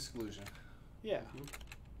 shell exclusion. Yeah. Mhm.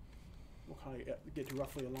 We'll kind of get to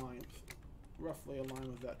roughly align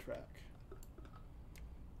with that track.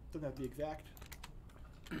 Doesn't have to be exact.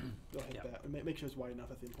 They'll hit Yep. that. And make sure it's wide enough.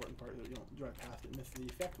 That's the important part. So you don't drive past it and miss the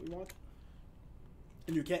effect we want.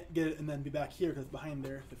 And you can't get it and then be back here because it's behind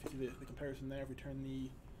there. So if you see the comparison there, if we turn the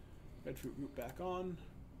red fruit group back on,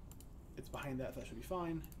 it's behind that, so that should be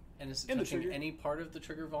fine. And is it In the touching trigger. any part of the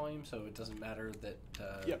trigger volume, so it doesn't matter that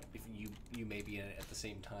Yep. if you may be in it at the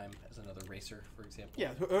same time as another racer, for example?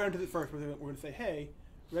 Yeah, so whoever enters it first, we're going to say, hey,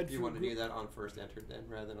 red fruit You want to group. do that on first entered then,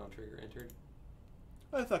 rather than on trigger entered?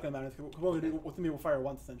 Well, that's not going to matter. Because we're going to do what's going to be fire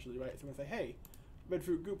once, essentially, right? So we're going to say, hey, red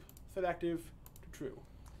fruit group, set active to true.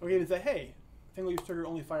 Or we can say, hey, single use trigger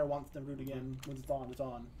only fire once, then root again. Once it's on, it's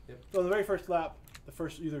on. Yep. So on the very first lap, the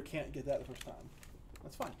first user can't get that the first time.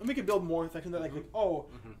 That's fine. And we can build more sections that, like, oh,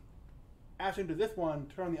 Mm-hmm. after into this one,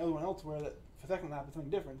 turn on the other one elsewhere that for second lap is something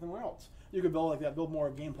different somewhere else. You could build like that, build more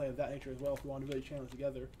gameplay of that nature as well if you want to really chain it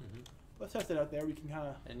together. Mhm. Let's test it out there. We can kind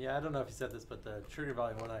of And yeah, I don't know if you said this, but the trigger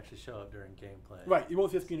volume won't actually show up during gameplay. right. You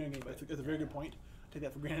won't see a screen during game, but it's a very good point. Take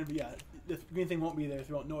that for granted. But yeah, this green thing won't be there, so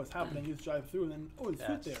you won't know what's happening. You just drive through, and then oh, there's Yeah,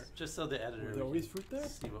 fruit there. just so the editor Is we there always can fruit there?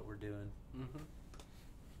 see what we're doing. Mm-hmm.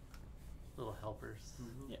 Little helpers.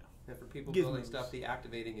 Yeah. And for people Gizmos. building stuff, the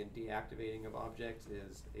activating and deactivating of objects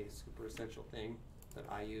is a super essential thing that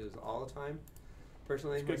I use all the time.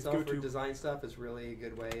 Personally, It's good myself for go-to. design stuff is really a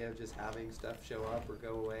good way of just having stuff show up or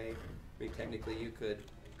go away. I mean, technically, you could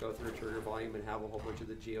go through a trigger volume and have a whole bunch of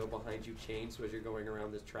the geo behind you change, so as you're going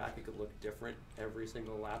around this track, it could look different every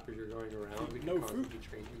single lap as you're going around. We could No constantly be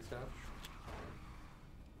changing stuff.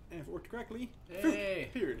 And if it worked correctly, Hey. fruit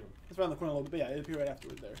appeared. It's around the corner a little bit, but yeah, it appeared right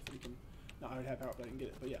afterwards there. So we can, not I would have power up, but I can get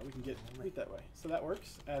it. But yeah, we can get fruit that way. So that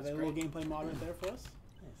works as That's a little great. gameplay mod right there for us.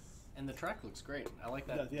 Nice. And the track looks great. I like It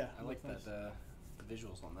that. does, yeah. I It like looks that. The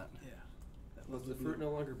visuals on that. Yeah. Was the fruit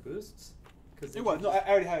no longer boosts? Cause It was. No, I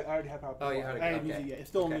already had power up. Oh, you before. had it, I didn't okay. use it yet. It's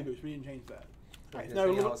still Okay. only boost. We didn't change that. I Alright, was now a gonna say,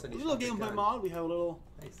 all little, of a sudden you little shut the gameplay gun. mod. We have a little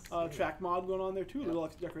Nice. track mod going on there too. A little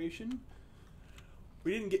extra decoration.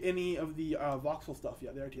 We didn't get any of the voxel stuff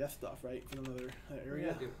yet, the RTS stuff, right? From another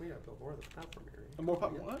area. We gotta build more of the platform area. And more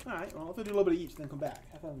pop. All right. Well, let's do a little bit of each, then come back.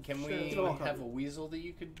 Have fun. Can Sure, we get it all have a covered. weasel that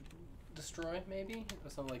you could destroy, maybe? Or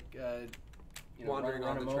something like, Wandering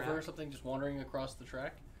run on him the over track. or something, just wandering across the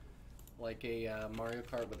track? Like a Mario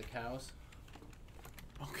Kart with the cows?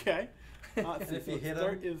 Okay. And if you hit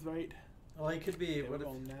start him- is right. Well, it could be. Yeah, What we're if?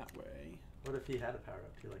 going that way. What if he had a power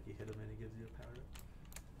up too? Like you hit him and he gives you a power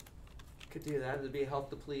up. Could do that. It'd be health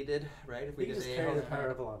depleted, right? If We we can did just a carry the health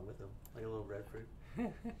power up along with him, like a little red fruit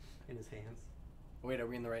in his hands. Wait, are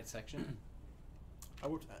we in the right section?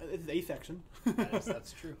 It's a section.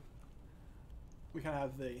 That's true. We kind of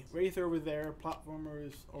have the racer over there,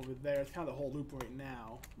 platformers over there. It's kind of the whole loop right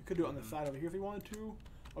now. We could do it on the side over here if we wanted to,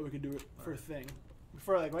 or we could do it first thing.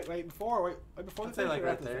 Before, like right before, right before I'd the say, finish, like, or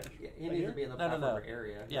right after the there. finish? Yeah, he Right needs here? to be in the No, no, platform no.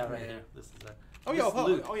 area. Yeah, right Yeah. here. This is a. Oh yeah, this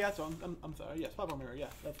loop. oh yeah. So I'm sorry. Yes, platform area. Yeah,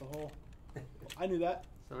 that's the whole. I knew that.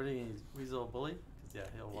 So what do you use? Weasel bully? 'Cause yeah,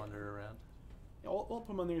 he'll wander around. Yeah, we'll put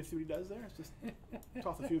them on there and see what he does there. It's just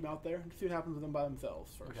toss a few of them out there and see what happens with them by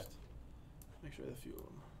themselves first. Okay. Make sure there's a few of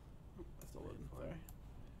them. Oop, that's still loading. Sorry.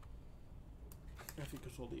 I think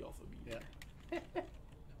Control D also be. Yeah.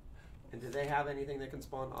 And do they have anything that can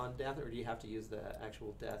spawn on death, or do you have to use the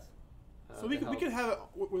actual death? So we could have it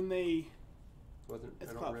when they. I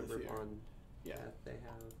don't remember if on death they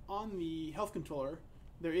have. On the health controller,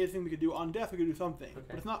 there is a thing we could do. On death, we could do something. Okay.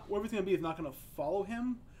 But it's not. Whatever it's going to be is not going to follow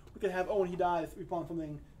him. We could have, when he dies, we spawn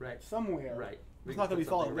something somewhere. Right. It's not going to be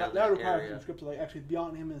following. That would require some script to like actually be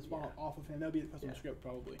on him and spawn off of him. That would be a custom script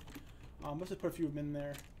probably. Let's just put a few of them in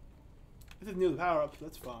there. This is near the power up, so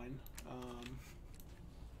that's fine.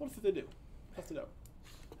 What else did they do? Test it out.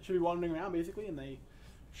 They should be wandering around basically, and they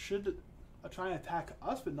should try and attack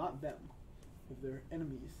us, but not them. If they're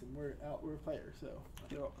enemies, and we're players, so.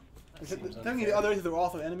 Technically, the others are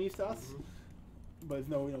also enemies to us. But there's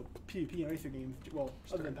no, PvP and racer games. Well,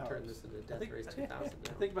 other than turn this into Death Race 2000 now.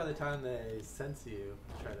 I think by the time they sense you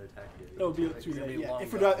and try to attack you, it'll be too late. Yeah,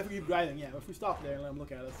 if we keep driving, if we stop there and let them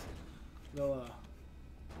look at us, they'll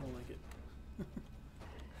won't like it.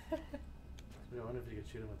 I wonder if you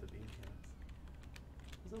could shoot them with the beam cannons.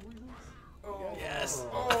 Is that weasels? Oh yes!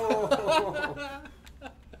 Oh.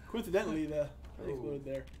 Coincidentally, they exploded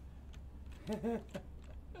there.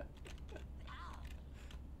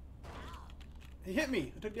 He hit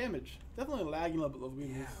me. I took damage. Definitely lagging a little bit.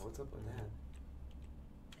 Those yeah, what's up with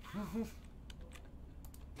that?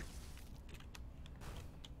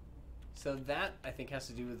 So that, I think, has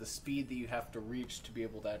to do with the speed that you have to reach to be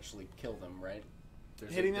able to actually kill them, right?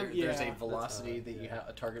 There's Hitting them? There's a velocity that you have,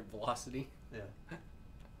 a target velocity. Yeah.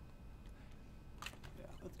 Yeah,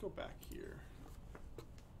 let's go back here.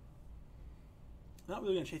 Not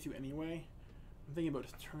really going to chase you anyway. I'm thinking about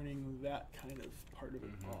just turning that kind of part of it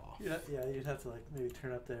off. Yeah, you'd have to like maybe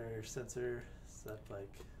turn up their sensor, set like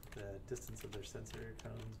the distance of their sensor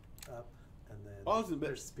cones up, and then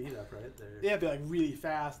their speed up, right? They have to be like really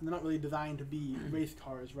fast, and they're not really designed to be race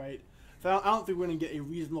cars, right? So I don't think we're going to get a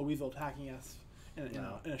reasonable weasel attacking us in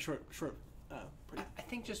a short. I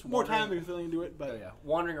think just more time we're willing to do it, but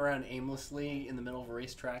wandering around aimlessly in the middle of a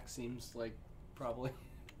racetrack seems like probably.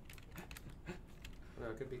 Well,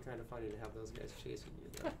 it could be kind of funny to have those guys chasing you,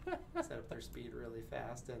 though. Set up their speed really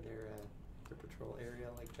fast and their patrol area,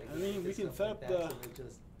 like I mean, we can set up so they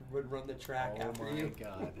just would run the track after you. Oh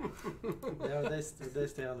my god! Yeah, would they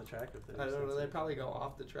stay on the track if they? I don't know. They probably go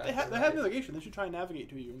off the track. They have navigation. They should try and navigate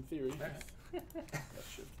to you in theory.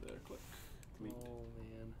 Shift there, click. Oh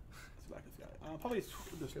man! Let's back this guy. Probably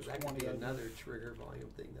because that could be another trigger volume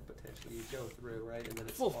thing that potentially you go through, right? And then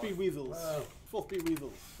it's full speed weasels. Whoa. Full speed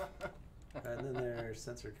weasels. And then their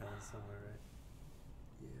sensor comes somewhere, right?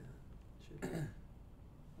 Yeah. Should be.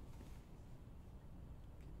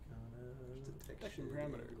 Detection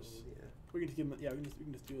parameters. Angle, yeah. We can just give them. Yeah, we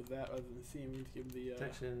can just deal with that rather than seeing. We can just give them the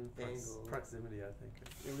detection angle, proximity. I think.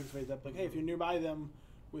 Yeah, we can just raise up like, hey, if you're nearby them,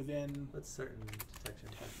 within. What's certain detection?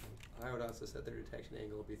 I would also set their detection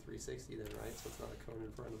angle will be 360 then, right? So it's not a cone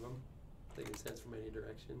in front of them. They can sense from any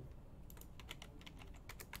direction.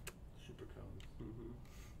 Super cone. Mm-hmm.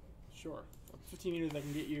 Sure. 15 meters, I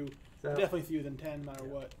can get you. Definitely see you within 10, no matter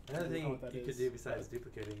what. Another thing you could do besides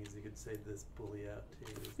duplicating is you could save this bully out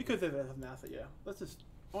too. You could save that as an asset, yeah. Let's just.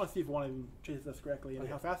 I want to see if one of them chases us correctly and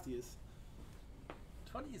how fast he is.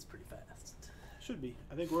 20 is pretty fast. Should be.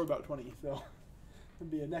 I think we're about 20, so it'd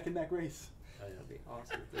be a neck and neck race. Oh, yeah. That'd be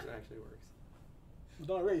awesome if this actually works. It's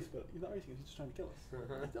not a race, but he's not racing. He's just trying to kill us.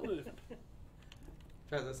 It's a little different.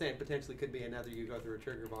 As I was saying, potentially could be another. You go through a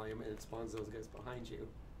trigger volume and it spawns those guys behind you.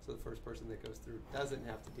 So the first person that goes through doesn't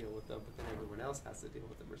have to deal with them, but then everyone else has to deal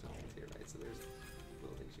with them or something too, right? So there's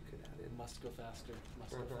little things you could add in. Must go faster.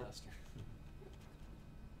 Must go faster.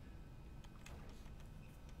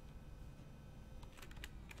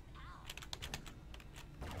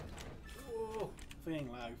 Whoa! It's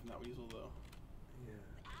getting lag from that weasel though. Yeah.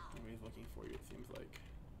 Nobody's looking for you. It seems like.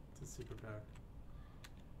 It's a superpower.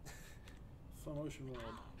 Slow motion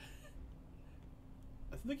world.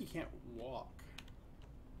 I think he can't walk.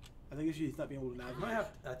 I think he's not being able to navigate.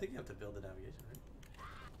 I think you have to build the navigation, right?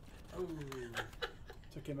 Oh.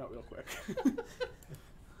 Took him out real quick.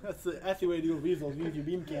 That's the way to deal with weasels. Use your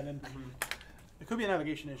beam cannon. It could be a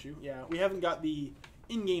navigation issue. Yeah, we haven't got the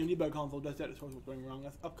in-game debug console just yet. As far as what's going wrong.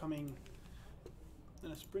 That's upcoming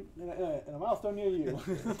in a sprint in a milestone near you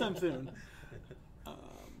sometime soon.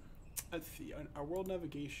 Let's see. Our world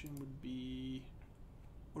navigation would be.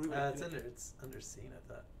 It's under scene.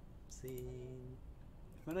 I thought scene.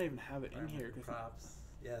 I might not even have it in here. Props.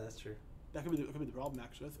 Yeah, that's true. That could be the problem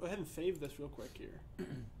actually. Let's go ahead and save this real quick here.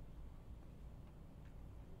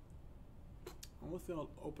 Almost gonna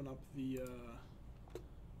open up the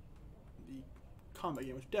combat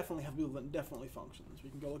game, which definitely has wheels and definitely functions.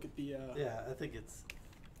 We can go look at the. Yeah, I think it's.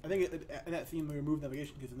 I think in that scene we removed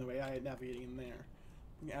navigation because there's no AI navigating in there.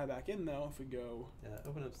 We can add back in now if we go. Yeah,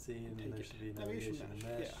 open up C and Take there it. should be Navigation navigation and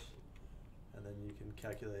mesh, mesh. yeah. And then you can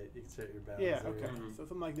calculate, you can set your bounds. Yeah, there. okay. So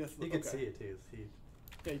something like this. You okay. can see it too. See.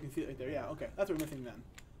 Yeah, you can see it right there. Yeah, okay. That's what we're missing then.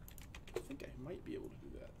 I think I might be able to do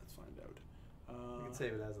that. Let's find out. You can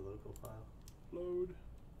save it as a local file. Load.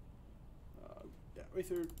 Yeah,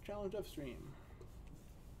 Racer Challenge Devstream.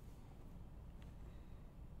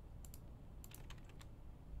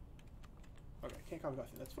 Okay, can't copy copy.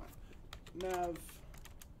 That's fine.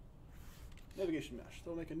 Navigation mesh.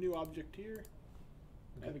 So we'll make a new object here.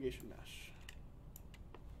 Okay. Navigation mesh.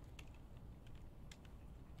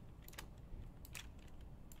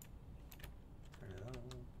 Turn it on.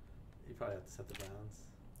 You probably have to set the bounds.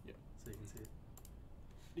 Yep. So you can see it.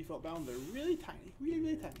 Default bounds are really tiny.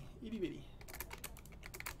 Really tiny. Itty bitty.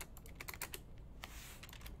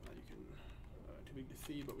 You can, too big to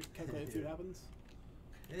see, but we can calculate and see what happens.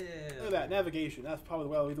 Yeah. Look at that, navigation. That's probably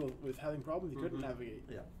the way we with having problems. You couldn't navigate.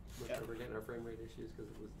 Yeah. Yeah. We're getting our frame rate issues because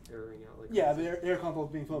it was erroring out like. Yeah, crazy. the air console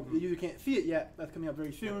is being filled. The user can't see it yet. That's coming up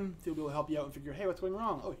very soon. So you'll be able to help you out and figure, hey, what's going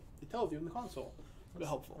wrong? Oh, it tells you in the console. It's a bit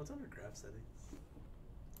helpful. What's under graph settings?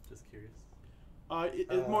 Just curious.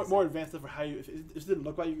 It's more advanced stuff for how you. If it just didn't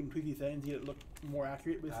look like you can tweak these settings to get it look more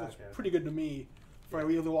accurate, but it looks pretty good to me. For a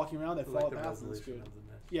wheels are walking around, they follow the path and it's good.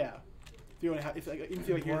 Yeah. If you want to have, if like, you can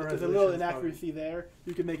see like here, More there's a little resolution's inaccuracy there.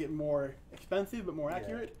 You can make it more expensive but more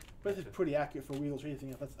accurate. But this is pretty accurate for wheel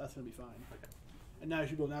tracing. That's gonna be fine. Okay. And now you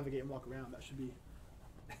should be able to navigate and walk around. That should be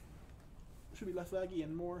less laggy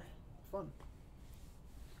and more fun.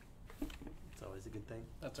 It's always a good thing.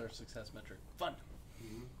 That's our success metric. Fun.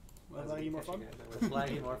 Less laggy, more fun. Less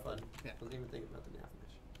laggy, more fun. Yeah. I wasn't even thinking about the nav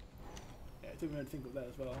mesh. Yeah, it took me a minute to think of that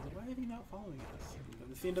as well. I was like, why are they not following us? But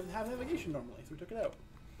the scene doesn't have navigation normally, so we took it out.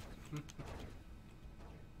 So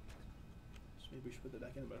maybe we should put that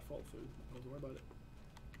back in by default so we don't have to worry about it.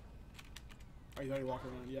 Oh, he's already walking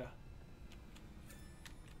around, yeah.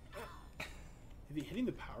 Is he hitting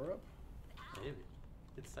the power up? Maybe.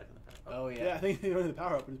 Get stuck in the power. Oh yeah. Yeah, I think he's hitting the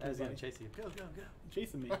power up. But I was it's gonna funny. chase you. Go, go, go.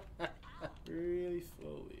 Chasing me. Really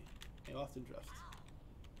slowly. He lost interest.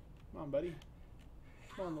 Come on, buddy.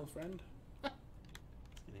 Come on, little friend. It's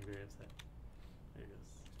getting very upset. There it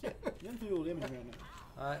goes. Yeah, you don't do a little damage right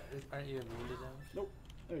now. Aren't you immune to damage? Nope.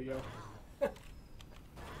 There you go. We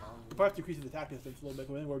probably have to increase his attack distance a little bit.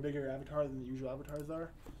 We're a bigger avatar than the usual avatars are.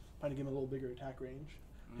 Trying to give him a little bigger attack range.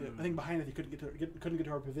 Yeah, I think behind us he couldn't get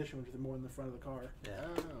to our position, which is more in the front of the car. Yeah.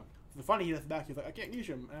 Oh. So the funny he hits back. He's like, I can't use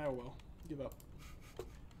him. Ah, well, give up.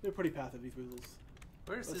 They're pretty passive, these weasels.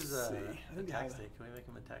 Where's Let's his see. I think they attack have state? Can we make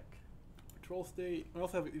him attack? Patrol state. We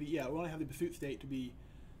also have we only have the pursuit state to be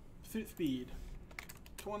pursuit speed,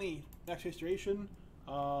 20 max chase duration,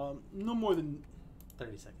 no more than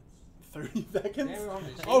 30 seconds. 30 seconds. Yeah, we're on the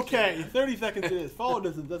chase Okay, here. 30 seconds it is. Follow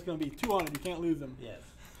distance. That's going to be 200. You can't lose them Yes.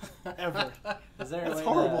 ever. Is there That's a way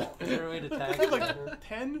horrible. To, is there a way to tag? It's like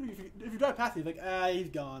 10. If you drive past it, he's like, he's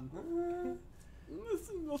gone.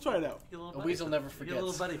 Let's try it out. Get a little A buddy weasel for never the- Get a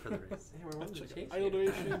little forgets. buddy for the race. Yeah, we're on the Check chase out. Idle here.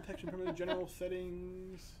 duration, detection permanent, general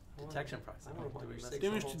settings. Detection I proximity. wanna watch Do we your mess six with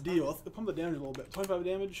Damage the to whole deal. time. Let's pump the damage a little bit. 25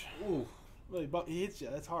 damage. Ooh. Really, but he hits you.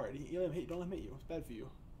 That's hard. He don't let him hit you. It's bad for you.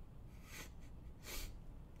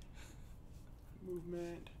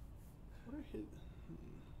 Movement. What are his?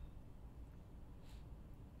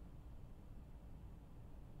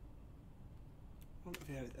 I don't know if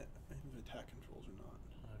he had attack controls or not.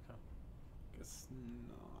 Okay. Guess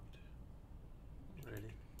not.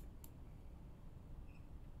 Ready.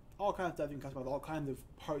 All kinds of stuff you can customize. All kinds of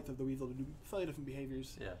parts of the weasel to do slightly different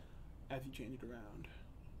behaviors Yeah. as you change it around.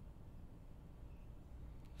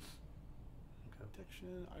 Okay.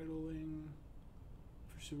 Detection, idling,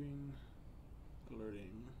 pursuing,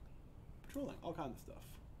 alerting, patrolling, all kinds of stuff.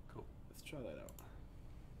 Cool. Let's try that out.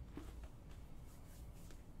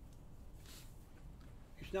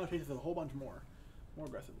 You should now chase us a whole bunch more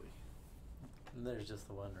aggressively. And there's just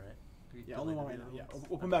the one, right? Do we Yeah, delete only one the right now. other Yeah, ones?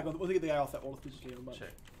 we'll come back. We'll get the guy all set. We'll duplicate him a bunch. Sure.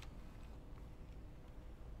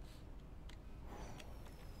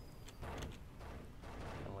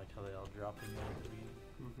 I like how they all drop in there at the beginning.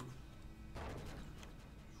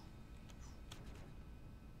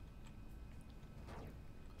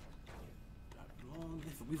 Long.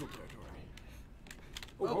 It's the weasel territory.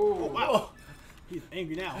 Oh. Oh, wow! He's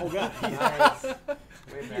angry now. Oh god. Nice.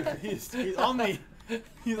 Way better. He's on me.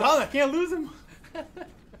 He's on me. I can't lose him. I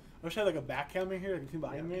wish I had like a back camera here. I can see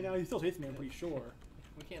behind me right now. He's still chasing me. I'm pretty sure.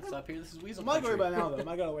 We can't stop here. This is weasel I might go away country. by now though. I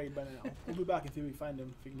might gotta wait by now. We'll be back and see if we find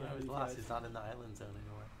him. If we can No, get he's these lost. guys. He's not in the island zone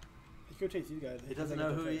anymore. Let's go chase these guys. He doesn't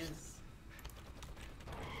know who he is.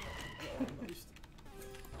 At least.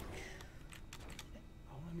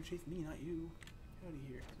 I want him to chase me, not you. Get out of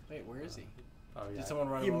here. Wait, where is he? Oh yeah. Did someone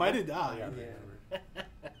run He him over? might have died. Oh, yeah, Yeah.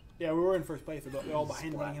 Yeah, we were in first place. We're all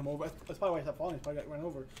behind running him over. That's probably why he stopped falling. He probably got run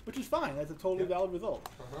over, which is fine. That's a totally valid result.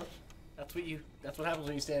 Uh-huh. That's what happens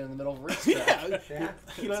when you stand in the middle of a racetrack. Yeah, Yeah.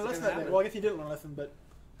 he learned a lesson that day. happen. Well, I guess he didn't learn a lesson, but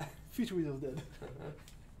future Weasels did. Uh-huh.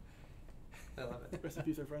 I love it. Rest in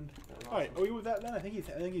peace, our friend. That's All right, awesome. are we with that then? I think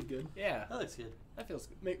he's good. Yeah, That looks good. that feels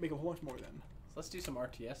good. Make a whole bunch more then. So let's do some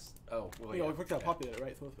RTS. Oh, well, You know, yeah. we worked out okay. popular,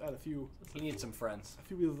 right? So let's add a few He needs some friends.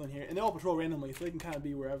 Weasels in here, and they all patrol randomly, so they can kind of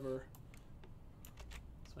be wherever.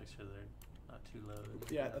 Let's make sure they're not too low.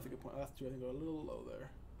 Yeah, that's a good point. That's true. I think they're a little low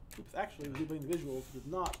there. Oops, actually, duplicating the visuals is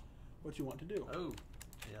not what you want to do. Oh,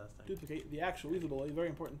 yeah, that's not good. Duplicate the actual weasel ability. Very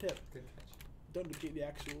important tip. Good catch. Don't duplicate the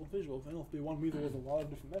actual visuals. Then it'll be one weasel with a lot of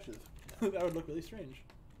different meshes. That would look really strange.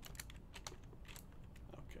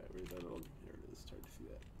 Okay, where's that little? Here it is. It's hard to see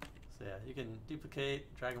that. So yeah, you can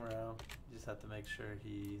duplicate, drag him around. You just have to make sure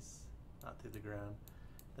he's not through the ground.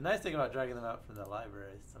 The nice thing about dragging them out from the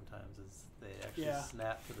library sometimes is they actually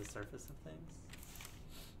snap to the surface of things.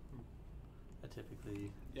 I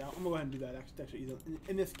typically. Yeah, I'm gonna go ahead and do that. Actually,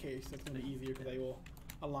 in this case, that's gonna be easier because they will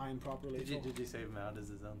align properly. Did you save him out as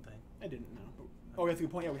his own thing? I didn't know. Oh, that's a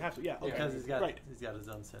good point. Yeah, we have to. Yeah, okay. Because he's got right. his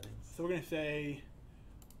own settings. So we're gonna say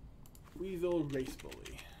Weasel Race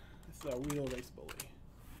Bully. This is our Weasel Race Bully.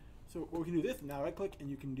 So we can do this now. Right click and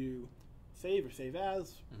you can do save or save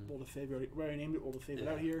as. We'll just save. We already named it. We'll just save it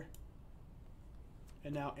out here.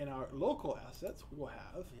 And now in our local assets, we will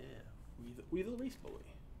have Weasel Race Bully.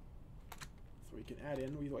 So we can add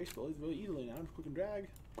in Weasel Race Bullies really easily now. Just click and drag.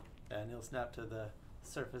 And he'll snap to the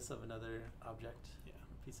surface of another object, Yeah.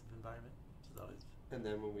 piece of environment, which is always. And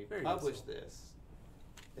then when we Very publish useful. this,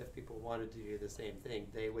 if people wanted to do the same thing,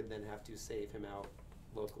 they would then have to save him out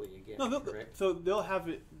locally again. No, correct? so they'll have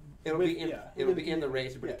it. It'll with- be in yeah, it'll be within in the the-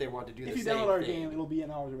 race, but yeah. if they want to do If the you same download our thing, game, it'll be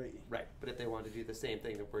in ours already. right? But if they want to do the same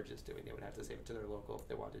thing that we're just doing, they would have to save it to their local if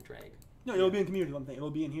they want to drag. No, it'll be in community. One thing.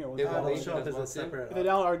 It'll be in here. It will It'll be show up as a as well, too? separate. If they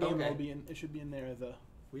download our game, Okay. it'll be in. It should be in there as a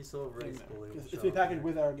Weasel thing Race there. Bully. will It's show be up packaged there.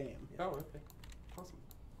 with our game. Oh, okay, awesome.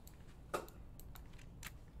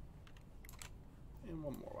 And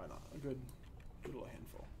one more. Why not? A good little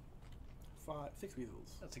handful. 6 weasels.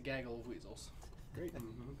 That's a gaggle of weasels. Great.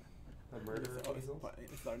 A murder of weasels.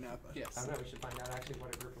 It's our nap. Yes. I don't know. We should find out actually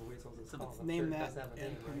what a group of weasels is So called. Let's I'm name sure it that does have a and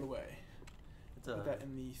name, put it right? away. It's Put that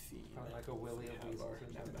in the scene. Probably like a willy We of have weasels our or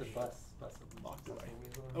something. The bus of Locked away.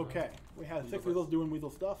 Weasel, Okay, we have 6 Weasel weasels bus. doing weasel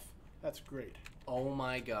stuff. That's great. Oh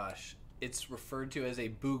my gosh. It's referred to as a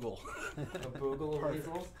boogle. A boogle of Perfect.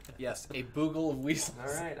 weasels? Yes, a boogle of weasels.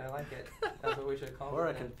 All right, I like it. That's what we should call or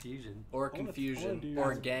it. a then. confusion. Or a I wanna confusion, do-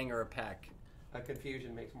 or a gang or a pack. A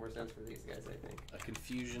confusion makes more sense for these guys, I think. A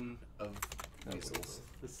confusion of weasels.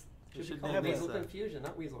 This Should be should called have name this, Weasel this, Confusion,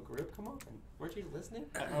 not Weasel Group. Come on, weren't you listening?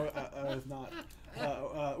 I was not.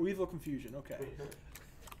 Weasel confusion. Okay.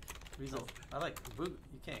 Weasel. I like Boog.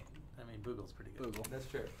 You can't. I mean, Boogle's pretty good. Boogle. That's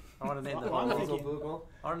true. I want to name the Well, I'm whole. Weasel thinking- Boogle.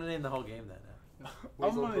 I want to name the whole game that now.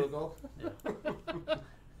 Weasel gonna- Boogle. Yeah.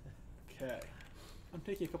 Okay. I'm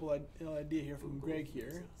taking a couple idea here from Greg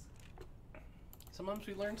here. Sometimes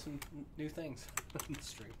we learn some new things on the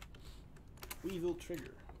stream. Weasel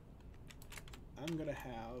trigger. I'm gonna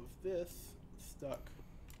have this stuck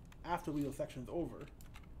after weasel section's over.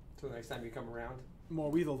 So the next time you come around,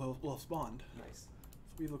 More weasels will have spawned. nice.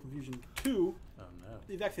 So weasel confusion 2. Oh no.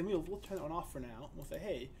 The exact same weasels. We'll turn that one off for now. We'll say,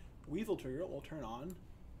 hey, weasel trigger will turn on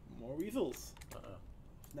more weasels. Uh oh.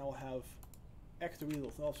 Now we'll have extra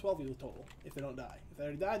weasels. So we'll have 12 weasels total if they don't die. If they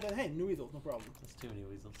already died, then hey, new weasels, no problem. That's too many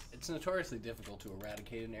weasels. It's notoriously difficult to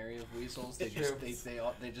eradicate an area of weasels. They It's just true.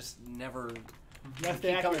 they just never. That's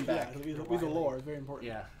keep the coming accurate. back. Yeah, weasel They're lore wily. is very important.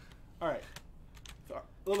 Yeah. All right. So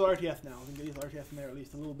a little RTS now. We can get these RTS in there at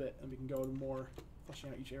least a little bit, and we can go to more fleshing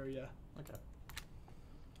out each area. Okay.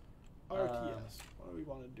 RTS. What do we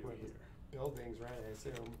want to do What is- here? Buildings, right? I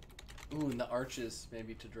assume. Ooh, and the arches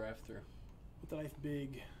maybe to drive through. With a nice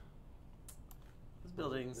big. These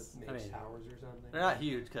buildings. Maybe I mean, towers or something. they're not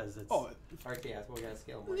huge because it's. Oh, RTS. We gotta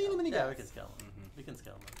scale more. little down. mini yeah, guys. we can scale them. Mhm. We can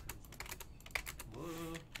scale them up pretty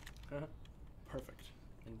easily. Whoa. Perfect.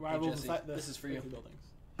 And hey, Rivals Jesse, inside the this is for you. fancy buildings.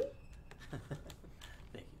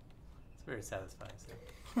 Thank you. It's very satisfying.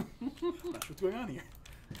 So. Not sure what's going on here.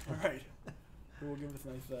 All right. We'll give this a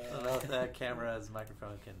nice I don't know if that camera's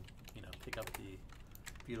microphone can, pick up the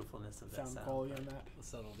beautifulness of that sound sound. quality on that. The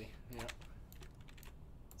subtlety. Yeah.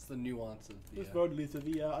 It's the nuance of the. This road leads to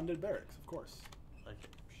the undead barracks, of course. Like it.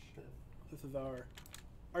 Sure. This is our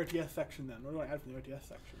RTS section then. What do I add from the RTS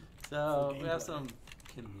section? So For we have gameplay. some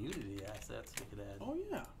community assets we could add Oh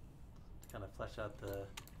yeah. to kind of flesh out the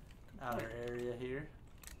outer area here.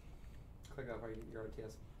 Click off your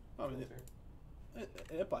RTS. Oh, is it? filter.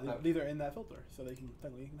 These are in that filter, so they can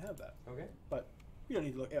technically you can have that. Okay. But we don't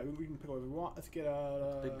need to look. Yeah, we can pick whatever we want. Let's get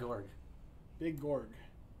out Big Gorg. Big Gorg.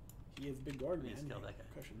 He is Big Gorg, We man. need to kill that guy.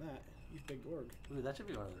 Question that. He's Big Gorg. Ooh, that should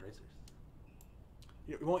be one of the racers.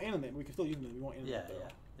 Yeah, we won't animate. We can still use them. We won't animate. Yeah,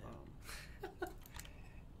 though.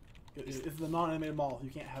 It's the non-animated model. You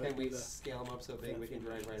can't have Can it. we with scale him up so big we can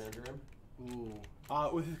drive right under him?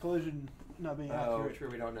 Ooh. with his collision not being Oh, accurate. true.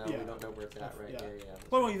 We don't know. Yeah. We don't know where it's at right Yeah. here. Yeah.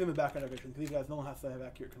 Well, we won't use them in background vision because these guys, no one has to have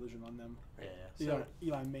accurate collision on them. Yeah. These So aren't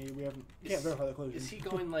Eli May. We haven't can't verify the collision. Is he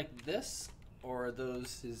going like this, or are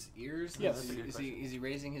those his ears? Yes. Is he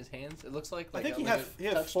raising his hands? It looks like. I think a, he like has a he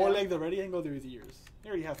has touchdown. 4 legs already. I can go through his ears. He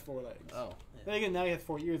already has 4 legs. Oh. Then again, now he has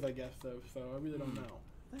 4 ears, I guess. So I really don't know.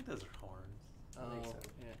 I think those are horns. Oh. think so.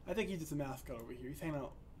 Yeah. I think he's just a mascot over here. He's hanging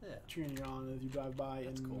out, Yeah. cheering you on as you drive by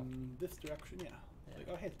That's in cool. this direction. Yeah. Yeah. Like,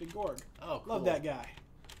 oh hey, it's Big Gorg. Oh, cool. Love that guy.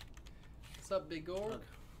 What's up, Big Gorg?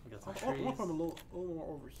 We got I some trees. want him a little more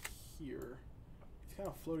over here. He's kind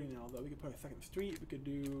of floating now, though. We could put a second street. We could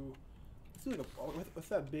do. Let's do like what's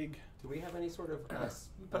that big? Do we have any sort of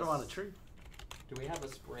Put him on a tree. Do we have a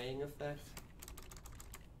spraying effect?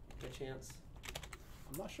 By chance?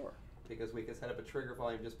 I'm not sure. Because we could set up a trigger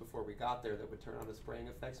volume just before we got there that would turn on a spraying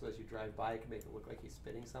effect, so as you drive by, it can make it look like he's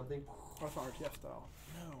spitting something. Oh, that's not RTS style.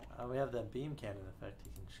 No. We have that beam cannon effect. He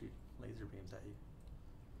can shoot laser beams at you.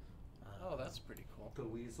 Oh, that's pretty cool. The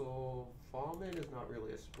weasel vomit is not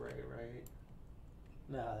really a spray, right?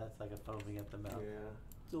 No, that's like a foaming at the mouth. Yeah.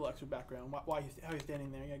 Just a little extra background. How he's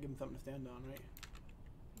standing there? You gotta give him something to stand on, right?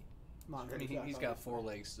 Not I mean, exact, he's got 4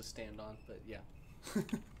 obviously. legs to stand on, but yeah.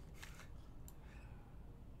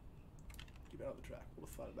 Keep it out of the track. We'll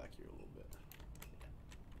slide it back here a little bit.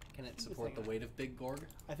 Can it Just support the hang on. weight of Big Gorg?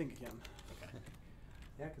 I think it can. Okay.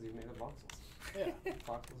 Yeah, because he's made of voxels. Yeah.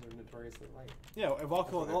 Voxels are notoriously light. Yeah, a That's what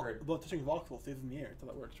I've voxel, heard. touching voxel stays in the air. That's how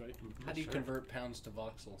that works, right? How do you Sure. convert pounds to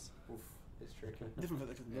voxels? Oof, it's tricky. Different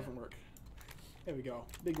physics, it Yeah. doesn't work. There we go.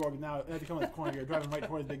 Big Gorg now, as you come in this corner, you're driving right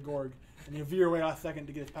towards Big Gorg, and you veer away last second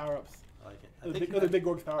to get his power ups. I like it. Other Big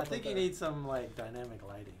Gorg's power I ups. think right you there. need some like dynamic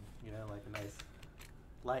lighting. You know, like a nice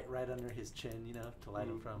light right under his chin. You know, to light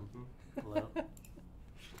him from below.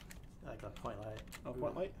 Like a point light. Oh,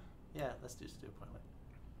 point light? Yeah, let's just do a point light.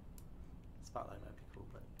 Spotlight might be cool,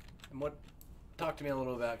 but And talk to me a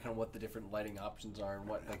little about kind of what the different lighting options are and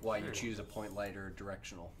what, like, why you Sure. choose a point light or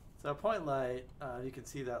directional. so a point light, you can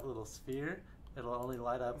see that little sphere. It'll only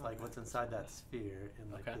light up like what's inside that sphere in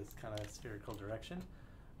like Okay. this kind of spherical direction.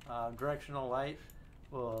 Directional light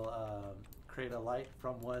will create a light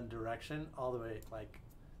from one direction all the way, like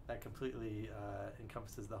that completely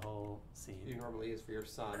encompasses the whole scene. You normally use for your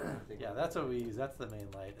son. I think. Yeah, that's what we use. That's the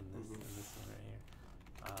main light in this in this one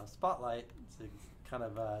right here. Spotlight. It's kind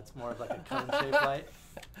of it's more of like a cone-shaped light.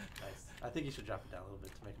 Nice. I think you should drop it down a little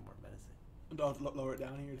bit to make it more menacing. Don't lower it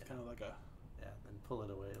down here. It's kind of like a Yeah, then pull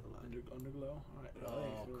it away a little bit. underglow. All right. Oh,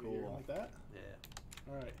 thanks. Over here, cool. like that.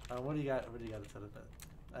 Yeah. All right. What do you got? What do you got to set up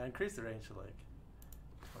at? Increase the range to like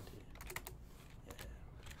 20. Yeah.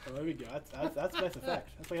 Oh, there we go. That's a nice effect.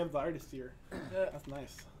 That's like having the artist here. That's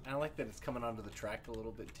nice. And I like that it's coming onto the track a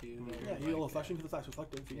little bit too. Mhm. there, Yeah, you get a little reflection because the side's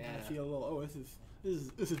reflective. So you kind Yeah. of feel a little. Oh, this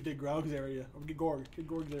is Big Grog's area or Big Gorg's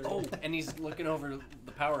area. Oh, and he's looking over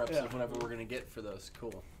the power ups Yeah. of whatever we're gonna get for those.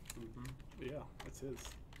 Cool. Yeah, that's his.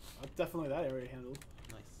 That's definitely that area handled.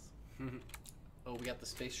 Nice. Oh, we got the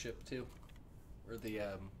spaceship too, or the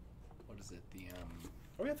what is it? The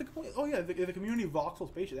Oh yeah, the community voxel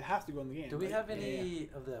spaceship. It has to go in the game. Do we right? have any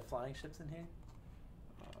of the flying ships in here?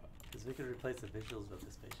 Uh, Because we could replace the visuals with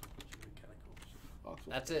the spaceship, which would be kind of cool. voxel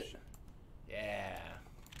That's it. spaceship. yeah.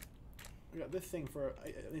 We got this thing for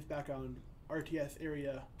at least background RTS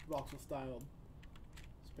area voxel styled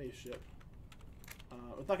spaceship.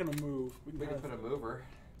 It's not gonna move. We kind can of put a mover.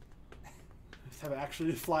 just have it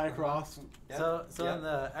actually fly across. Yeah. So Yeah. in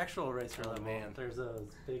the actual racer Oh, level, man. there's those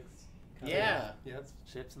big kind Yeah. Yeah. of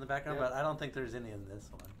ships in the background, Yeah. but I don't think there's any in this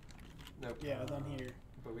one. Nope. Yeah, it's on here.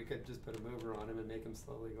 But we could just put a mover on him and make him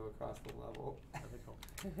slowly go across the level. That'd be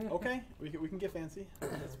cool. Okay, we can get fancy.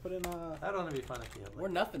 Let's put in That'd only be fun if you had We're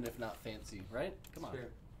like, nothing if not fancy, right? Come on. Sure.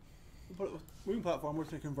 we'll put it, moving platform. We're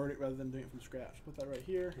just gonna convert it rather than doing it from scratch. Put that right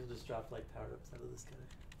here. you'll just drop like power ups out of this guy.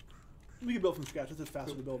 We can build from scratch. It's just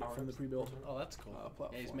faster to build it from the Power-ups. pre-built. Oh, that's cool. Yeah, he's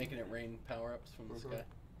Platform. making it rain power ups from the Mhm. sky.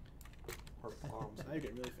 Or bombs. Now you're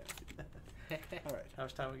getting really fancy. All right. How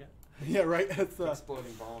much time we got? Yeah, right. It's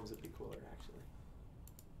Exploding bombs would be cooler, actually.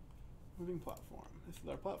 moving platform. This is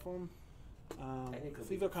our platform. I think it'll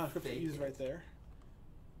These be are kind of scripts that fake uses it. right there.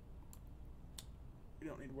 We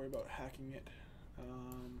don't need to worry about hacking it.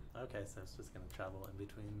 Okay, so it's just gonna travel in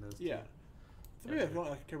between those Yeah. two. So maybe I Okay. don't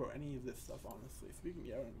like care about any of this stuff honestly. So we can we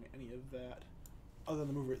don't need any of that. other than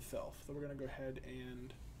the mover itself. So we're going to go ahead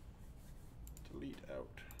and delete out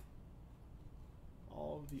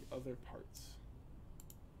all of the other parts.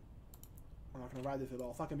 We're not going to ride this at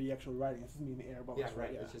all. It's not going to be actually riding. It's just going to be in the air above us,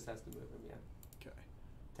 right. Yeah. It just has to move him. Yeah. Okay.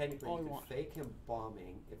 Technically, All you we could want. fake him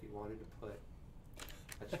bombing if you wanted to put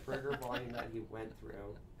a trigger volume that he went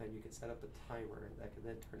through, and you could set up a timer that could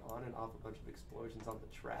then turn on and off a bunch of explosions on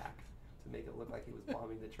the track to make it look like he was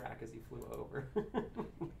bombing the track as he flew over.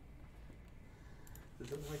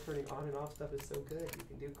 This is why turning on and off stuff is so good. You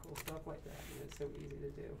can do cool stuff like that, and it's so easy to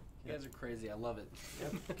do. You guys are crazy. I love it.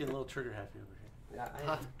 Yep. Getting a little trigger happy over here. Yeah,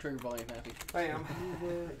 I am. Trigger volume happy. I am.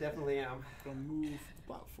 I definitely am. Going to move the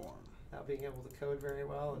platform. Without being able to code very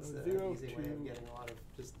well, it's an 0 easy way of to- getting a lot of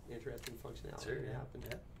just interesting functionality Sure, in the yeah. app,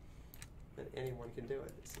 and anyone can do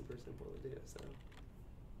it. It's super simple to do. So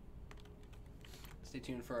Stay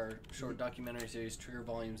tuned for our short documentary series, Trigger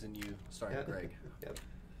Volumes and You, starring Yep. Greg. Yep.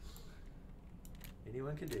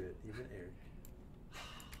 Anyone can do it, even Eric.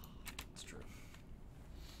 It's true.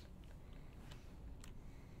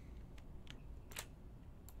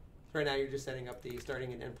 Right now, you're just setting up the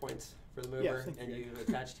starting and end points for the mover, Yes, thank and you. you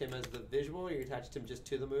attached him as the visual, or you attached him just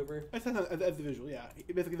to the mover. I said that as the visual, yeah.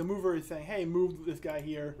 Basically, the mover is saying, hey, move this guy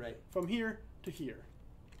here Right. from here to here.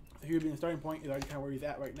 So here being the starting point is already kind of where he's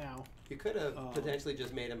at right now. You could have potentially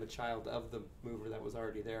just made him a child of the mover that was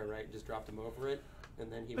already there, right? Just dropped him over it,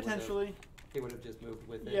 and then he Potentially. would have just moved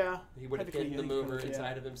with it. Yeah. He would have technically, hidden the yeah, he mover could've,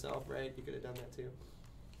 inside yeah. of himself, right? You could have done that too.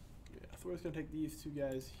 Yeah, so we're just going to take these two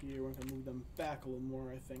guys here. We're going to move them back a little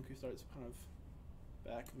more, I think. He starts kind of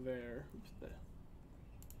back there. Oops, there.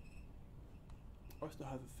 Oh, it still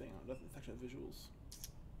has a thing on it. It's actually visuals.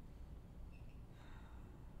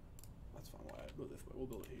 That's fine. Why I build this way? We'll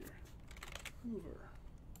build it here. Mover.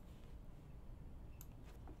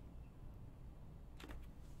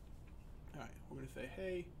 Alright, we're going to say,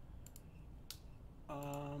 hey,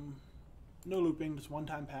 no looping, just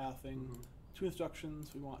one-time pathing. Mhm. 2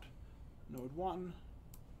 instructions. We want node 1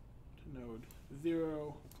 to node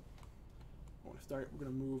 0. When we start, we're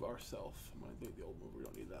going to move ourselves. I'm going to do the old mover. We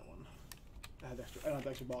don't need that one. I don't have the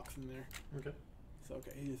extra box in there. Okay. So,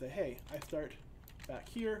 okay, he's going to say, hey, I start back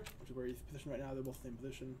here, which is where he's positioned right now. They're both the same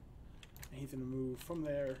position. And he's going to move from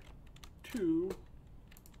there to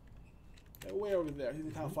way over there. He's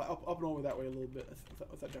going to kind of fly up and over that way a little bit.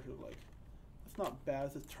 What's that direction look like? That's not bad.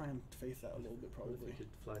 Let's just try and face that a little bit, What if probably. we could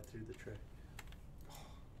fly through the track?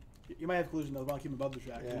 You might have collision, though. I want to keep him above the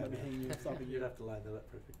track. Yeah, He might be hitting you and stopping you. You'd have to line that up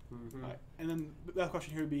perfect. Mm-hmm. Alright, and then the last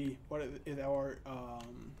question here would be, what is our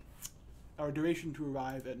duration to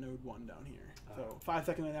arrive at node 1 down here? So 5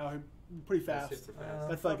 seconds right now, pretty fast. That's super fast.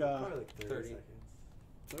 That's like probably like 30 30. seconds.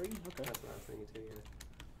 30? Okay. That's what I was thinking too. Yeah.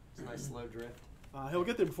 It's a nice slow drift. He'll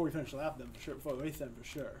get there before we finish the lap then, for sure. Before the race then, for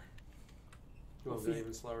sure. You want to go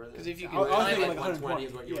even slower than? Because if you I can was time thinking it, like 120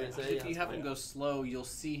 is what you were yeah. going to say. if you that's have him fine. go slow, you'll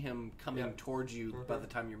see him coming Yeah. towards you by Mhm. the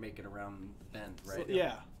time you're making around the bend, So, right?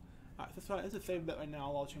 yeah. Alright, that's fine. Let's just save that right now.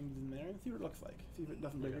 All changes in there and see what it looks like. See if it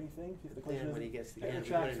doesn't break Okay. anything. See if the collision And when he isn't- gets to the Air end, we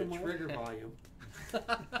track put in a somewhere. trigger volume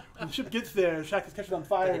When the ship gets there, the track catches on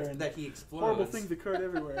fire and that he explodes. horrible things occurred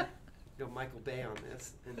everywhere. Go Michael Bay on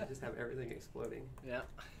this and just have everything exploding. Yeah.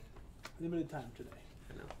 Limited time today.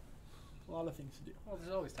 I know. A lot of things to do. Well,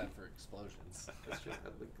 there's always time for explosions. That's true.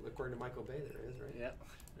 According to Michael Bay, there is, right? Yep.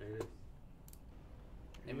 There it is.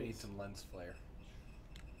 And we need some lens flare.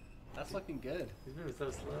 That's looking good. He's moving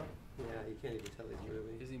so slow. Yeah, you can't even tell he's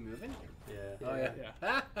moving. Is he moving? Yeah. Oh yeah.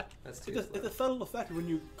 Yeah. That's too It's slow. a subtle effect. When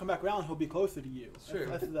you come back around, he'll be closer to you. True.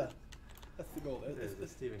 That's the goal. There's the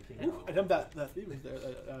Stephen King. Oof, I jumped that Stevens there,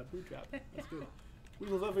 food trap. That's good.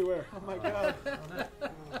 Weasels everywhere. Oh my god. Oh, no.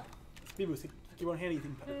 Stevens, keep on handy. You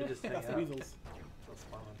can could just hang pass the out. weasels. They'll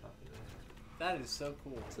spawn on top of it. That is so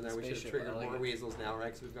cool. So now we should have Spaceship, triggered I like more it. weasels now, right?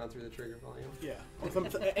 Because we've gone through the trigger volume. Yeah. Or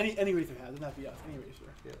any racer has. It doesn't have to be us. Any racer.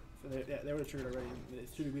 Yeah. So they would have triggered already. There's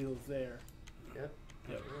 2 weasels there. Yep.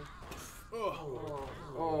 Yep. Oh.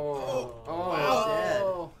 Oh. Oh.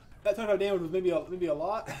 Wow. That total damage was maybe a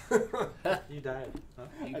lot. You died. Huh?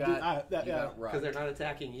 You I got, did- you yeah. got rocked. Because they're not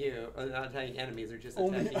attacking you, or they're not attacking enemies, they're just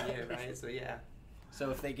Only attacking you, us. right? So yeah.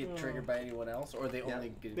 So if they get triggered by anyone else, or they Yeah.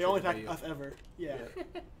 only get They only triggered attack by you. us ever. Yeah. Yeah.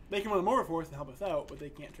 They can run a motor force and help us out, but they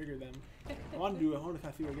can't trigger them. I want to kind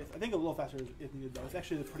of see where it gets. I think a little faster is needed though. It's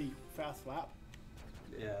actually a pretty fast lap.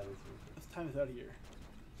 Yeah. That's Let's time this out here.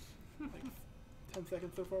 Like 10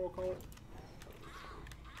 seconds so far, we'll call it.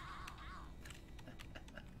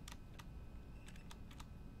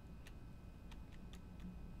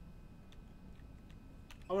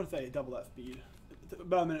 I want to say double that speed. It's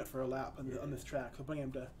about a minute for a lap on this track, so bring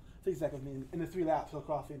him to 60 seconds means in the 3 laps he'll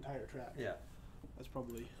cross the entire track. Yeah. That's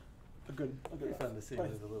probably a good Pretty fun to see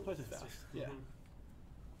twice, move a little twice as faster. fast. Yeah.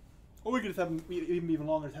 Or we could just have them even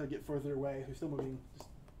longer to have to get further away. So we're still moving.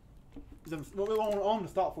 We want them to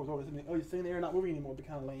stop for us. Oh, you're sitting there not moving anymore. It'd be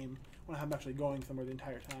kind of lame. I want to have them actually going somewhere the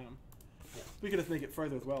entire time. Yeah. We could just make it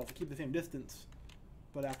further as well to keep the same distance,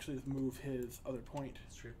 but actually just move his other point.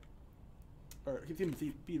 That's true. Or keep him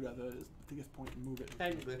speed rather, is the biggest point and move it.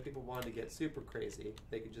 Technically, if people wanted to get super crazy,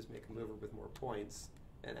 they could just make a mover with more points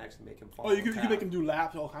and actually make him follow. Oh, you could make him do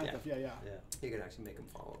laps, all kinds of stuff. Yeah. You could actually make him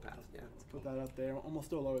follow a path. Yeah. Let's put that out there. Almost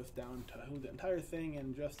still lower us down to the entire thing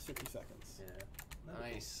in just 60 seconds. Yeah.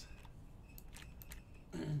 Nice.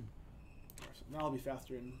 Now I'll be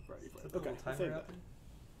faster and ready for it. Okay, Little I'll timer save out that. there?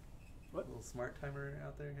 What? A little smart timer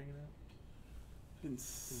out there hanging out. In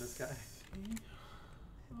this guy?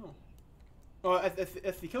 Oh. Oh,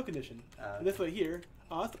 that's the kill condition. This way here.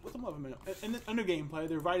 Let's have a minute. And then under gameplay,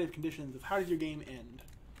 there are a variety of conditions of how does your game end.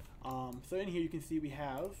 So in here you can see we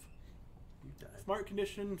have smart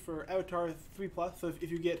condition for Avatar 3+. So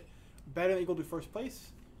if you get better than equal to first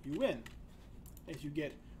place, you win. If you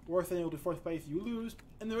get worse than equal to fourth place, you lose.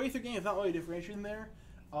 And the racer game is not really a differentiation there,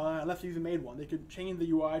 unless you even made one. They could change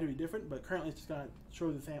the UI to be different, but currently it's just going to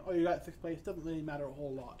show the same. Oh, you got sixth place. Doesn't really matter a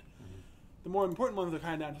whole lot. The more important ones are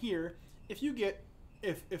kind of down here. If you get,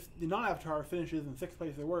 if the non-avatar finishes in sixth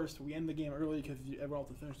place or worse, we end the game early because everyone else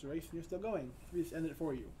has finished the race and you're still going. We just ended it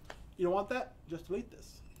for you. You don't want that? Just delete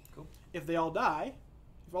this. Cool. If they all die,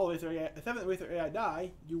 if all the racer AI, the seventh racer AI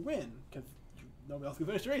die, you win because nobody else can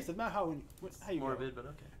finish the race. That's not how you morbid, go. but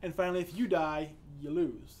okay. And finally, if you die, you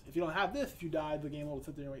lose. If you don't have this, if you die, the game will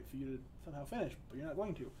sit there and wait for you to somehow finish, but you're not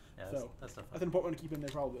going to. Yeah, so that's not fun. that's an important one to keep in there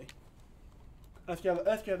probably. Unless you have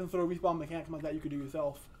some sort of respawn mechanic like that you could do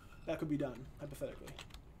yourself. That could be done, hypothetically.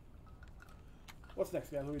 What's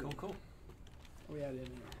next, guys? What are we doing? Cool. What we add in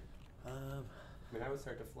here? I mean, I would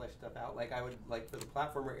start to flesh stuff out. Like I would, like for the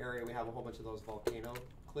platformer area, we have a whole bunch of those volcano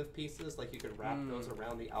cliff pieces. Like you could wrap those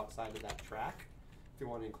around the outside of that track if you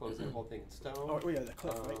want to enclose that whole thing in stone. Oh yeah, the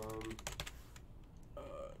cliff, right? Not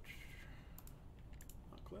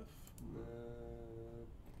cliff.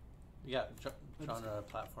 You got genre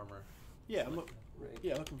platformer. Yeah, right.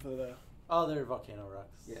 looking for the. Oh, they're volcano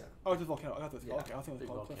rocks. Yeah. Oh, it's a volcano. I got this. Yeah. Okay, I was thinking it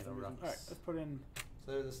was called cliff. Volcano rocks. All right, let's put in.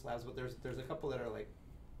 So there's the slabs, but there's a couple that are like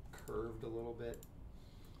curved a little bit.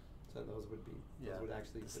 So those would be those would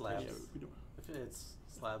actually slabs. Yeah, we do. If it's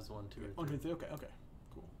slabs 1, 2, or 3. 1, 2, 3. Okay,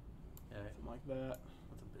 cool. Yeah, Something like that.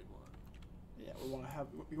 that's a big one. Yeah, we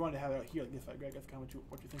want to have it out here like this, right, Greg? That's kind of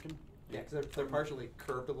what you're thinking. Yeah, because they're partially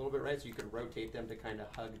curved a little bit, right? So you could rotate them to kind of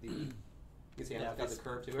hug the. You see how it's got the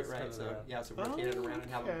curve to it, right? So so rotate it around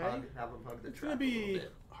and have them hug the It's track gonna a little be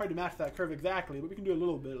bit. hard to match that curve exactly, but we can do a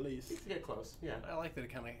little bit at least. You can get close, yeah. I like that it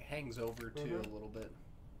kind of hangs over too a little bit.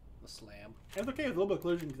 The slab. And it's okay with a little bit of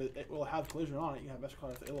collision because it will have collision on it. You can have best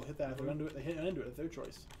class. It will hit that if they're into it. They hit into it. It's their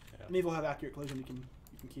choice. Yeah. And these will have accurate collision you can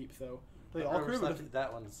keep. So they all curve.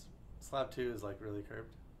 That one's slab 2 is like really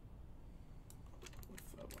curved.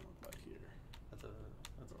 What's that one look like here? That's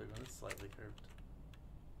a big one. It's slightly curved.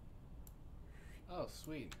 Oh,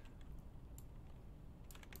 sweet.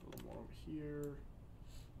 A little more over here.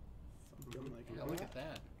 Something like Yeah, that. look at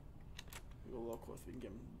that. Go a little close. We can get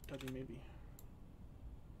them touching maybe.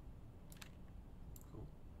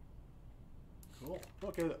 Cool. I'm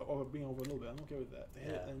okay with being over a little bit. I'm okay with that. They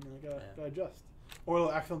hit it and I gotta adjust. Or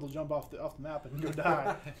it'll accidental jump off the map and go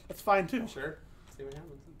die. That's fine too. Sure. See what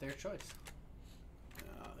happens. Their choice.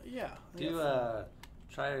 Yeah.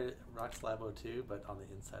 Try Rock Slab 02, but on the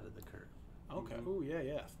inside of the curve. Okay. Ooh, yeah,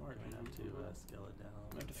 smart. You have to scale it down.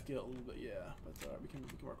 I have to scale it a little bit, yeah, but we can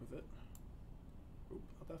work with it. Oop,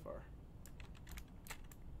 not that far.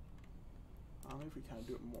 Maybe if we kind of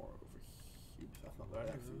do it more over here. That's not the right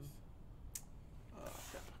axis.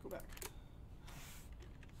 Crap, go back.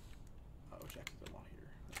 Which axis do I want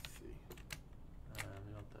here? Let's see. We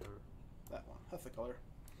want that one. That's the color.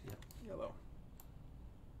 Yeah. Yellow.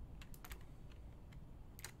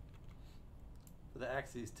 So the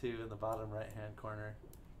axis 2 in the bottom right-hand corner,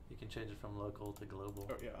 you can change it from local to global.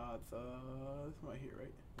 Oh yeah, it's this one right here,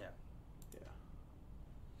 right? Yeah. Yeah.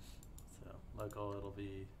 So local, it'll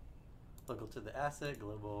be local to the asset.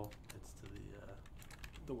 Global, it's to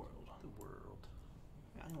the world. The world.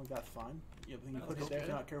 Yeah, I think that's fine. You That's put it there if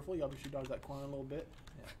you're not careful. You obviously dodge that corner a little bit.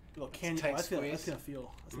 Yeah. A little That's canyon. tight That's gonna squeeze.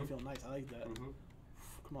 feel nice. I like that. Mm-hmm.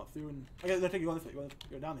 Come out through and I gotta take you on this way.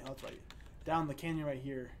 Go down the hill. That's right. Down the canyon right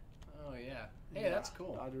here. Oh yeah. Hey, that's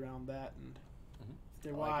cool. Dodge around that and stay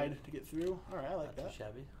I like wide it. to get through. All right, I like Not that. too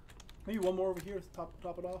shabby. Maybe one more over here to top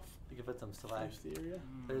it off. You can put some stalag. Finish the area.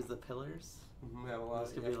 There's the pillars. Mm-hmm. We have a lot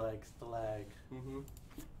Those could be like stalag Mm-hmm.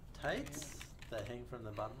 tights that hang from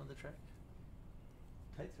the bottom of the track.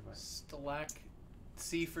 Tights are fine.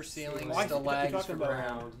 C for ceiling, Oh, I see what you're stalags talking for about.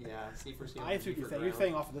 ground. Yeah, C for ceiling. I see what D you're for saying. You're ground.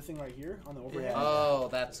 saying off of this thing right here on the overhead. Yeah. Oh,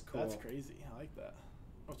 that's cool. That's crazy. I like that.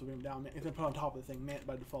 Oh, so bring it down. It's gonna put on top of the thing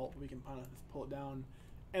by default. We can kind of just pull it down,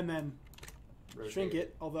 and then Rotate. shrink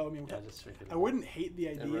it. Although I mean, Yeah, just shrink it. I wouldn't hate the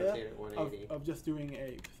And idea rotate it 180. of just doing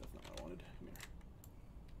a. That's not what I wanted. Come here.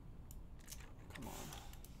 Come on.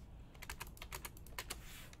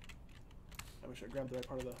 I wish I grabbed the right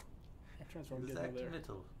part of the transform. Get over there.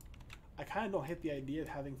 Metal. I kind of don't hate the idea of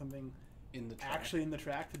having something In the track. actually in the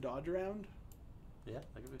track to dodge around. Yeah,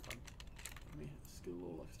 that could be fun. Let me just get a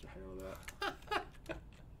little extra height on that.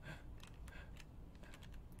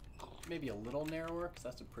 Maybe a little narrower, because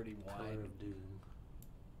that's a pretty wide. Color of Doom.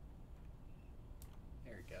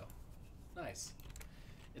 There we go. Nice.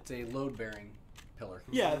 It's a load-bearing pillar.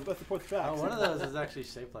 Yeah, that's the fourth track. Oh, one of those is actually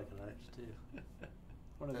shaped like an arch too.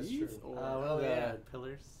 One of That's these? true. Or One of the yeah.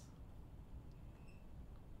 pillars.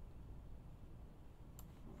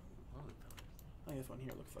 One of the pillars. I think this one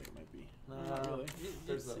here looks like it might be. No, Not really. you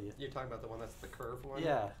There's see the, it. you're talking about the one that's the curved one?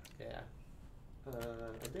 Yeah. Yeah.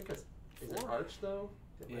 I think it's, is it Four? arch though?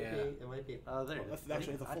 It might Yeah. be, it might be. Oh, there Oh, it that's is.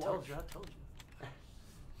 actually the I four. told you. I told you.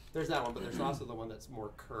 There's that one, but there's also the one that's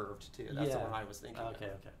more curved too. That's the Yeah. one I was thinking Okay,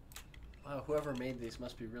 of. okay. Wow, whoever made these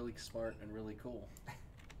must be really smart and really cool.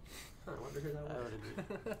 I wonder who that I was. would agree.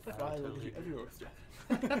 I Why would would totally you agree.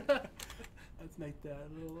 everywhere? Let's make that a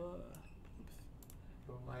little. Oops.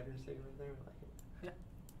 A little lighter cigarette there. I like it.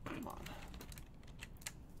 Come on.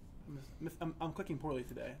 I'm clicking poorly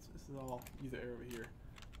today. This is all user error over here.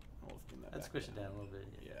 I'll spin that I'd back squish it down a little bit.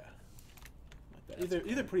 Yeah. Like that. That's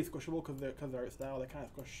Either cool. pretty squishable because of their art style. They kind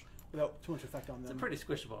of squish without too much effect on It's a them. pretty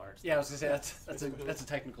squishable art. Yeah, I was gonna say that's Basically. that's a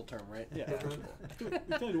technical term, right? Yeah, squishable. We're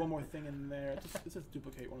gonna do one more thing in there. Let's just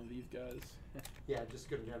duplicate one of these guys. Yeah, just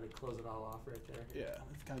go down and close it all off right there. Yeah,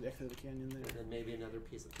 it's kind of the exit of the canyon And there. then maybe another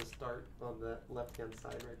piece at the start on the left-hand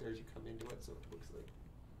side right there as you come into it, so it looks like.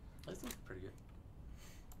 This looks pretty good.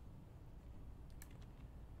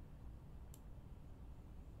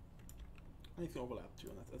 I think it's gonna overlap too,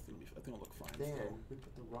 and that's gonna look fine. Dan, still. we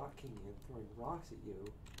put the rock king in throwing rocks at you.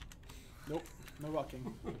 Nope, no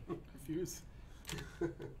rocking. Refuse.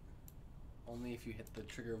 Only if you hit the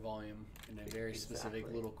trigger volume in a very specific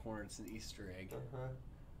Exactly. little corner. It's an Easter egg. Uh-huh.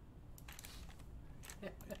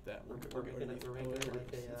 Like that. We're We'll making go it- underneath we're making it pillar.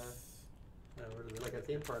 like a, It's- What is it? Like a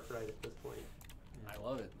theme park ride at this point. I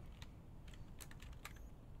love it.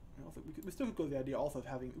 and also, we still could go with the idea also of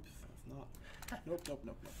having. Oops, that's not. Nope.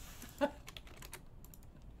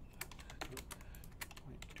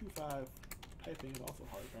 0.25 typing is also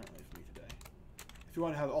hard apparently for me today. If you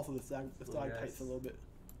want to have also the stalactites a little bit.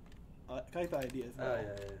 I like the idea as Oh, well. yeah.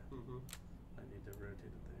 Mm-hmm. I need to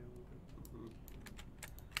rotate it there a little bit. Mm-hmm.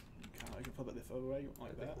 Kind of, you can flip it this other way, I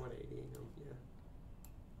like think that. 180, yeah. If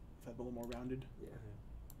that's a little more rounded. Yeah.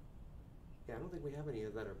 Yeah, I don't think we have any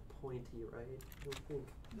that are pointy, right? I don't think.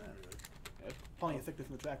 Not really. Yeah, plenty of thickness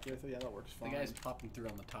in the track there, so yeah, that works The fine. guy's popping through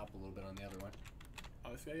on the top a little bit on the other one.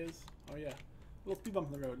 Oh, this guy is? Oh, yeah. A little speed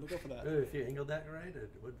bump in the road. Look out for that. Ooh, if you angled that right,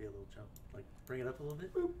 it would be a little jump. Like, bring it up a little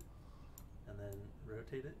bit. Boop. And then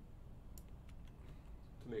rotate it.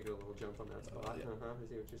 To make it a little jump on that spot. yeah. Uh-huh. I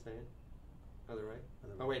see what you're saying. Other way?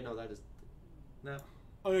 Other Oh, way. wait, no, that is. No.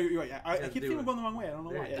 Oh, you're right. I Yeah, keep do seeing it. him going the wrong way. I don't know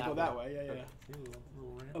There why. you Yeah, go. go that way. Yeah. See, a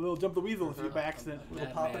little ramp. A little jump the weasel if you by accident. Little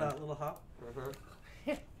Mad pop it man. out, little hop. Uh-huh.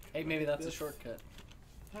 Hey, maybe that's a This- shortcut.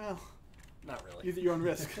 Well, Not really. use at your own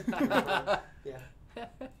risk. Yeah. I'm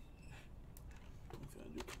just gonna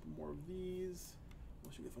do a couple more of these.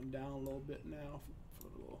 We'll shoot this one down a little bit now for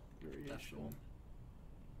a little variation. cool.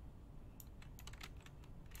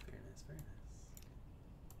 Very nice, very nice.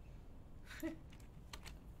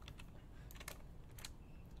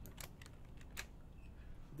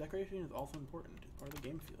 Decoration is also important. It's part of the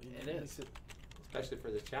game feel. You know? It makes is. it- Especially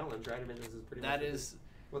for this challenge, right? I mean, this is pretty That much is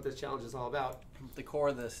what this challenge is all about. the core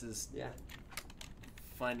of this is Yeah.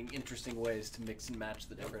 finding interesting ways to mix and match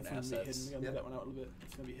the different it's gonna be hidden. assets. We gotta Yep. move that one out a little bit.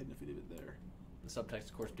 It's gonna be hidden if we leave it there. The subtext,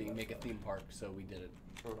 of course, being make a theme park, so we did it.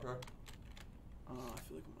 Uh-huh. I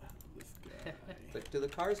feel like I'm gonna have this guy. Like, do the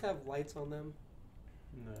cars have lights on them?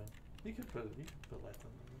 No. You could put lights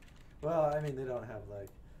on them. Well, I mean, they don't have, like,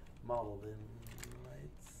 modeled in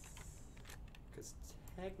lights. Because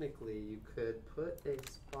technically, you could put a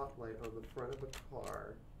spotlight on the front of a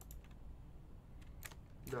car.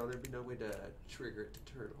 No, there'd be no way to trigger it to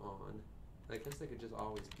turn on. I guess they could just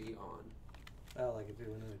always be on. Oh, like if you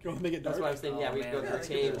went in You want to make it dark? That's what I was thinking. Yeah, Oh, we could go man. through Yeah, the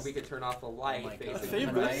they cave. could just- We could turn off the light, Oh my God. basically. Save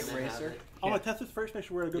and this. then have Racer. it- I'm gonna test this first, make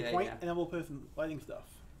sure we're at a good Yeah, point, yeah. and then we'll put some lighting stuff.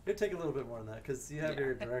 It'd take a little bit more than that, because you have Yeah.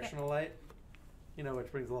 your directional light, you know,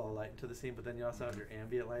 which brings a lot of light into the scene. But then you also have your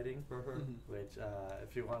ambient lighting, which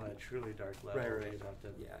if you want a truly dark level, Right. you have to.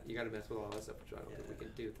 Yeah, you got to mess with all that stuff, which I don't think we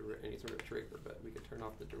can do through any sort of trigger, but we can turn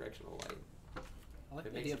off the directional light. I like It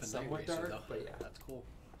the makes idea it of a night somewhat racer, dark, though. but yeah. That's cool.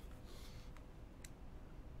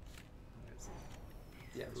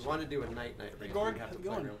 Yeah, if we want to do a night race, Gord, we'd have to how's it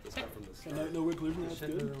play going? around with the stuff from the Okay, start. no weird collision. That's Should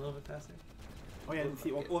have been good. a little bit faster. Oh yeah, I didn't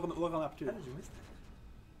see. Look on that too. How did you miss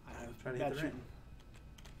that? I was Trying to bad hit the ring. shooting.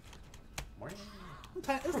 Morning. It's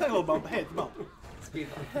a tiny little bump. Hey, it's a bump. Speed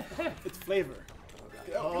bump. It's flavor.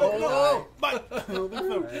 Oh, But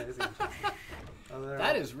Alright, he's gonna check. Oh, they're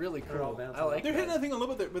That all- is really they're all cool. bouncing I like off. they're that. hitting that thing a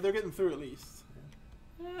little bit, but they're getting through at least.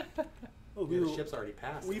 Oh, Yeah, the Weevil, ship's already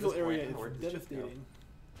passed. at Weevil this point. area Now, where is did the ship go? devastating.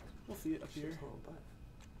 We'll see it up here. Ship's home, but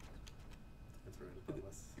It's ruined above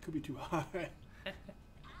us. It could be too high.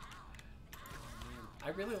 I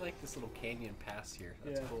really like this little canyon pass here.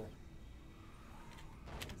 That's Yeah. cool.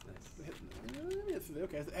 It's nice. It's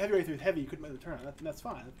okay. It's heavy racer is heavy. You couldn't make the turn. That's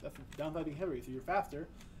fine. That's the downside of being heavy racer. You're faster,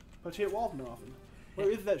 but you hit walls more often. Where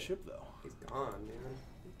is that ship though? he's gone, man.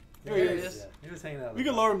 There he There is. it is. Yeah, he was hanging out. We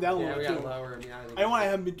can lower him down a Yeah, little we bit gotta too. lower him. Yeah, I think I don't want to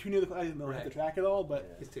have him be too near the. I didn't know hit the Right. track at all, but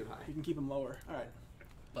Yeah. he's too high. you can keep him lower. All right.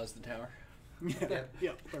 Buzz the tower. Yeah.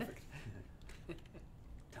 Yeah. Perfect.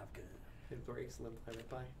 Top Gun. Hit brakes, let him fly right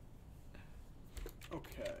by.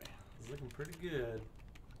 Okay. He's looking pretty good.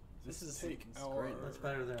 This is take it's our. great. Much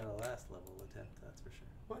better than our last level attempt, that's for sure.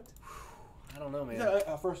 What? I don't know, man.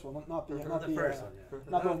 Yeah, first one, not the Not the first one, yeah.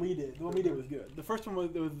 Not the one we did. The one we did was good. The first one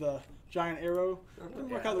was there was the giant arrow. Didn't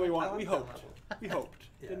work out the way we wanted. We hoped. We hoped.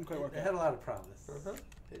 Yeah, Didn't quite work it had a out. lot of promise.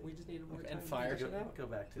 We just needed more And time to fire. figure it out. Go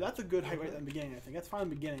back to So that's a good height right at the beginning. I think that's fine in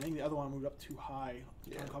the beginning. I think the other one moved up too high to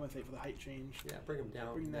Yeah. compensate for the height change. Yeah, bring him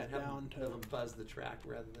down. Bring and that then have down him, to- have him buzz the track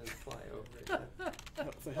rather than fly over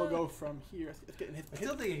it. So he'll go from here. It's getting his, I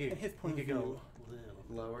still think in his point he of could go view. a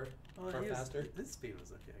little. Lower or He was- faster. His speed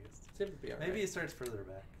was okay, I guess. Seemed to be alright. Maybe he starts further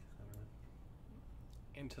back. I don't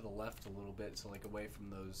know. Into the left a little bit, so like away from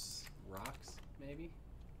those rocks, maybe?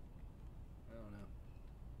 I don't know.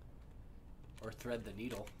 Or thread the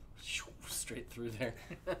needle straight through there.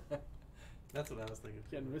 That's what I was thinking.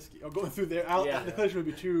 Getting risky. Oh, going through there. Out, Yeah. The collision would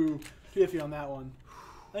be too iffy on that one.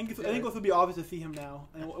 I think this will be obvious to see him now,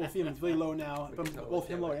 and we'll see him. He's really low now. We But can tell both what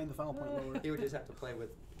him they lower were. and the final point lower. He would just have to play with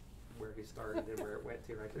where he started and where it went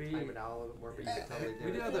to. I could We- time it out a little more, but you could totally do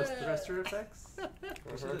We it. do have those thruster effects. We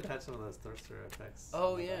Uh-huh. should attach some of those thruster effects.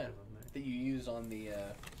 Oh, on the back yeah. of them there. That you use on the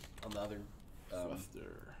other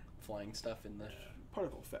Thruster. flying stuff in the.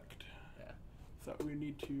 Particle effect. Yeah. So we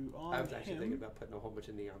need to on I was actually him. thinking about putting a whole bunch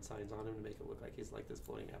of neon signs on him to make it look like he's like this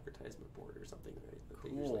floating advertisement board or something that they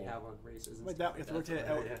usually Cool. have on races. And Like stuff that. You have to like rotate it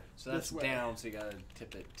Yeah, out. yeah. So that's This way. down, so you gotta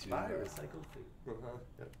tip it to. Buy recycled food. Uh-huh.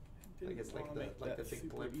 Yep. Like Didn't it's like wanna the make like the that big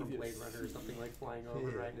super blimp from easy to Blade Runner or see. something like flying over,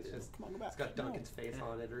 Yeah, right? And it's yeah. just Come on, go back. it's got No. Duncan's face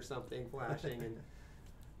on it or something flashing and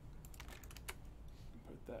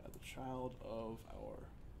Put that as a child of our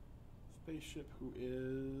spaceship, who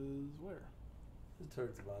is where?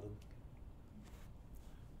 Towards the bottom.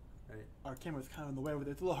 Right. Our camera's kind of in the way over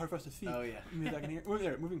there. It's a little hard for us to see. Oh, yeah. Maybe I can hear. Oh,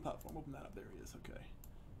 there, moving platform. Open that up. There he is. Okay.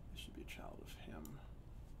 This should be a child of him.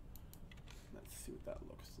 Let's see what that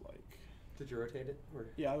looks like. did you rotate it? Or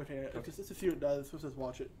Yeah, I would take it. Okay. Just to see what it does. Let's just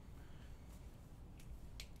watch it.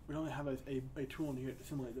 We don't have a tool in here to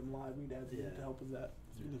simulate them live. We need to add something Yeah. to help with that.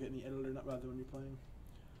 So you Yeah. look at any editor, not rather when you're playing.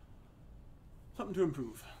 Something to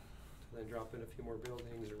improve. then drop in a few more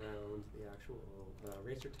buildings around the actual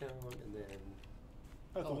racer town, and then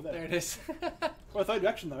That's Oh, over there there. it is. Well, I thought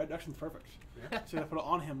direction though. Right? Direction's perfect. Yeah. So if I put it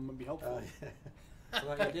on him would be helpful. Oh, yeah. I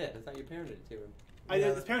thought you did. I thought you parented it to him. I Yeah.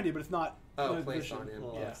 did it's parenting, but it's not. Oh, in placed position. on him.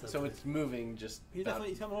 Well, Yeah. so So it's moving just. He's about- definitely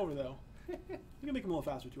he's coming over though. You can make him a little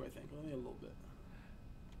faster too, I think. Only a little bit.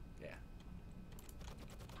 Yeah.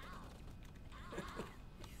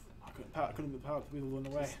 I couldn't the power wheel in the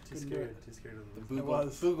way. Too Couldn't do scared. it. Too scared of The the Boogle,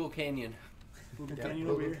 was. Boogle Canyon. Google Yeah, Canyon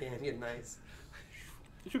over Google here. Canyon, nice.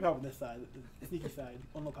 You should power on this side, the sneaky side.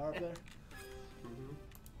 One little power up there. Mm-hmm.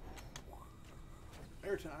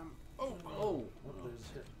 Airtime. Oh. Oh, Oh, there's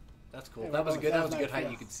a ship. that's cool. Yeah, That was well, good. That that was a was good nice, height.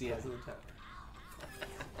 yeah. You could see it. Buzz in the tower.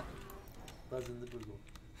 Buzz in the Boogle.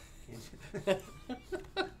 Where'd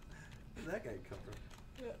that guy come from?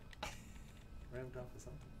 Rammed off of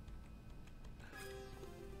something.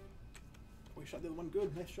 We shot the other one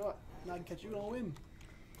good. Nice shot. Now I can catch you and I'll win.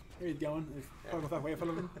 There he's going. He's probably going way in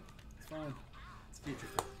front of him. It's fine. It's future.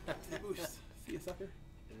 Boost. See you, sucker.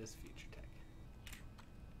 It is future tech.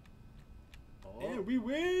 And we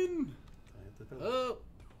win! I hit the pillar. Oh,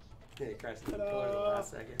 Yeah, he crashed the Ta-da! pillar at the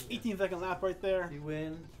last second. 18-second lap right there. You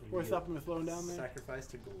win. We're you stopping with slowing down there. Sacrifice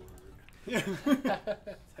to Gorg. Yeah. That's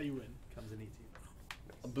how you win. Comes and eats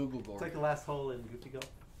you. A Boogle Gorg. It's like the last hole in Goofy Golf.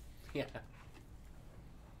 Yeah.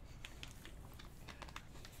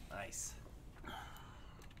 Nice. So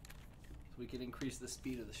we can increase the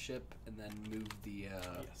speed of the ship and then move the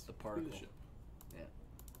the particle. The ship. Yeah.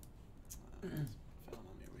 Found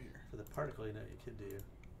on me over here. For the particle, you know what you could do?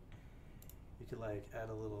 You could like add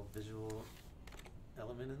a little visual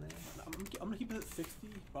element in there. I'm gonna keep it at 60,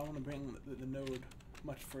 but I want to bring the node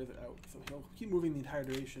much further out. So he'll keep moving the entire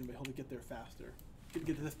duration, but he'll get there faster. He'll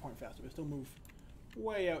get to this point faster, but still move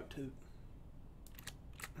way out to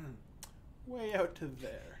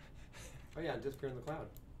there. Oh yeah, disappear in the cloud.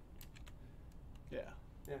 Yeah.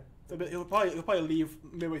 Yeah. So, but he'll probably leave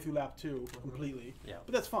midway through lap 2 completely. Yeah.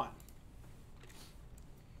 But that's fine.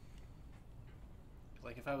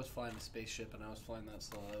 Like if I was flying a spaceship and I was flying that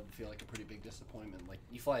slow, that would feel like a pretty big disappointment. Like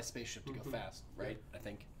you fly a spaceship to go fast, right? I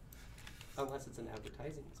think. Unless it's an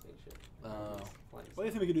advertising spaceship. Oh. Well, the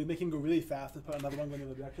other thing we could do is make him go really fast and put another one going in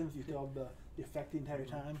the other direction, so you still have the effect the entire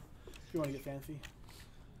time. If you want to get fancy.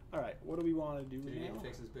 Alright, what do we want to do Do you need now? to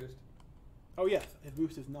fix his boost? Oh yes, his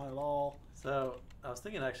boost is not at all. So I was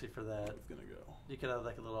thinking actually for that, It's gonna go. you could have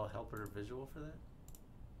like a little helper visual for that,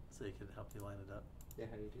 so you could help you line it up. Yeah,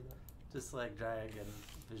 how do you do that? Just like drag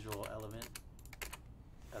a visual element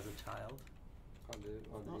as a child.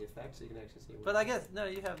 Onto the effect, so you can actually see. But I guess no,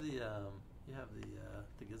 you have the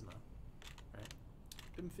gizmo, right?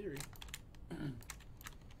 In theory.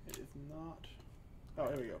 It is not. Oh,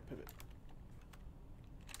 there we go. Pivot.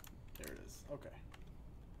 There it is. Okay.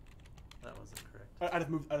 That wasn't correct. I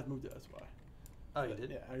just moved it. That's why. Oh, you did?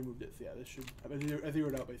 Yeah, I moved it. So yeah, this should. I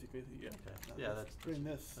zeroed out basically. Yeah. Okay. Now Yeah, let's that's bring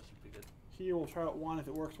this. That should be good. Here we'll try out one. If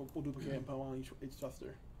it works, we'll duplicate and put one on each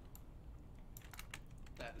thruster.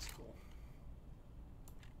 That is cool.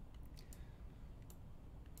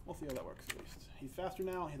 We'll see how that works at least. He's faster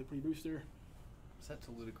now. He has a pre-booster. Set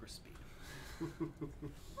to ludicrous speed.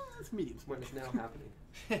 It's medium speed. When it's now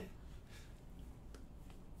happening.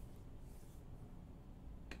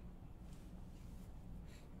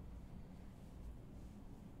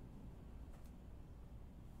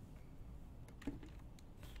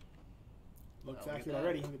 Looks Oh, look at accurate that.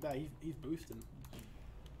 already. Look at that. He's boosting.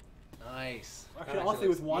 Nice. Actually, That honestly, actually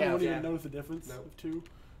with looks- one, yeah, you wouldn't yeah. even notice the difference Nope. of two.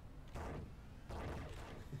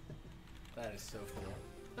 That is so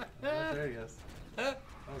cool. Oh, there he goes.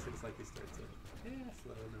 Almost looks like he starts it.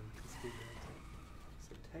 Slow and then speed it.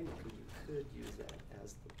 So technically, you could use that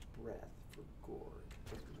as the breath for Gorg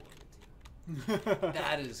if you wanted to.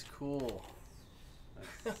 That is cool.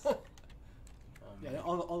 Nice. Yeah,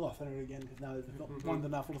 I'll center it again because now there's one's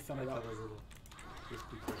enough. We'll center it I up. thought those little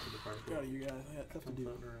crispy parts of the particle. Got it, you guys. I got stuff to come do.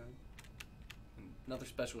 floating around. Another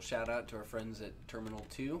special shout out to our friends at Terminal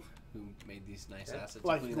 2 who made these nice Yeah. assets,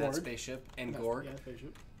 Like including that Gorg. spaceship and That's- Gorg. Yeah,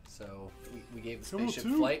 spaceship. So we gave the Terminal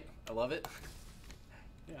spaceship 2. flight. I love it.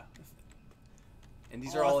 Yeah. And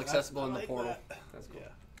these Oh, are all that's- accessible I in the like portal. that. That's cool. Yeah.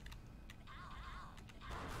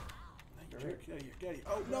 Get out of here, get out of here.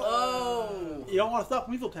 Oh, no! Oh! You don't want to stop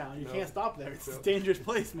Weaseltown. You No. can't stop there. It's No. a dangerous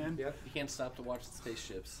place, man. Yep. You can't stop to watch the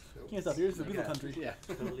spaceships. You can't stop. Here's the Weasel Okay. country. Yeah.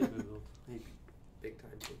 Totally googled. Big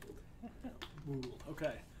time googled. Ooh,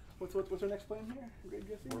 okay. What's our next plan here? Great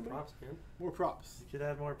Jesse? More anybody? props, man. More props. You could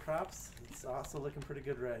add more props. It's also looking pretty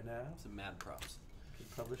good right now. Some mad props. Could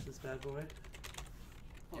publish this bad boy.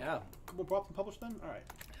 Yeah. Couple more props and publish them? Alright.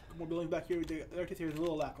 Couple more buildings back here. The artist here is a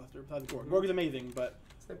little lackluster besides Gorg. Gorg is amazing, but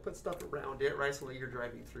So they put stuff around it, right? So that you're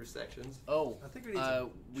driving through sections. Oh, I think we need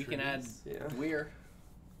some we can add trees. Yeah. Weir.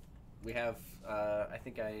 We have, I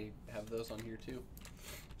think I have those on here too.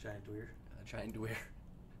 Giant weir. Giant Weir.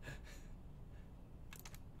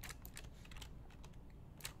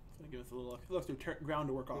 it's gonna give us a little extra ground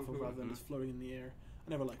to work off of rather than just floating in the air. I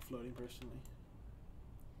never like floating personally.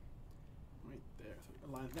 Right there. So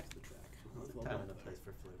it aligns next to the track. That's a little Time bit and a better. place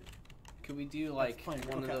for floating. Could we do like fine.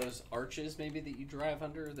 one Okay. of those arches maybe that you drive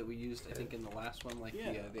under that we used I think in the last one, like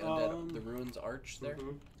Yeah, the undead, the ruins arch there?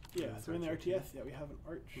 Mm-hmm. Yeah, Yeah, so in the arch, RTS, yeah, we have an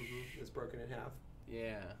arch. It's broken in half.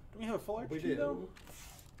 Yeah. Do we have a full arch We key, do. though?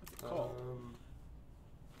 What's it called?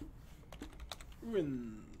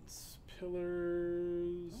 Ruins,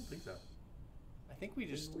 pillars. I don't think so. I think we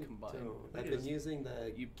just We combined. don't. I I've think been it's- using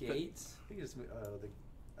the you put- gates. I think you just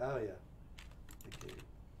oh yeah. The gate.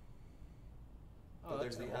 But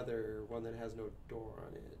there's that's the cool. other one that has no door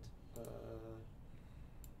on it.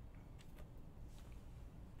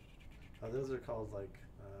 Oh, those are called like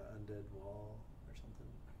undead wall or something.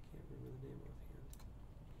 I can't remember the name offhand.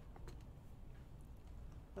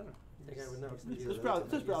 I don't know. I think I would know. 'cause I Let's use browse- it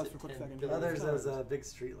let's at browse least for a quick 10 second. billion Oh, there's those times. big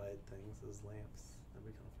street light things, those lamps. That'd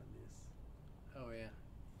be kind of fun to use. Oh yeah.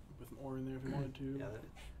 Put some ore in there if we wanted to. Yeah, that,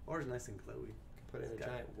 or it's nice and glowy. Put in a It's got-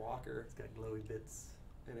 giant walker. It's got glowy bits.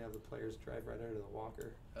 And have the players drive right under the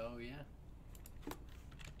walker. Oh yeah.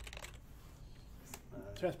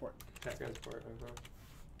 Transport. Transport.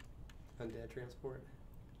 Undead transport.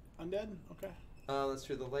 Undead? Okay. That's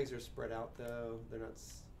true. The legs are spread out though. They're not.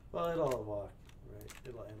 Well, it'll walk, right?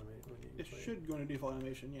 It'll animate when you It play. should go into default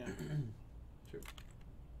animation, yeah. True.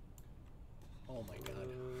 Oh my god.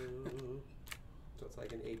 So it's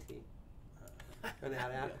like an AT. An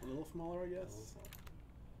AT-AT. Yeah, a little smaller, I guess.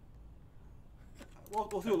 We'll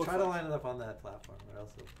see what it looks Try to like. line it up on that platform, or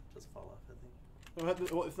else it'll just fall off, I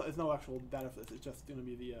think. Well, it's no actual data for this. It's just going to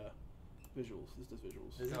be the visuals. It's just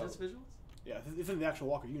visuals. Is it just visuals? Yeah, if it's in the actual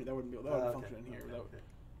walker unit. That wouldn't function in here. Okay.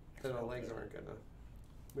 Then the legs aren't gonna.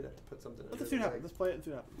 We'd have to put something. Let's under see the what happens. Let's legs. play it and see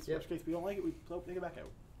what happens. Yep. Worst case, we don't like it, we take it back out.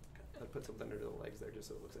 I'd put something under the legs there, just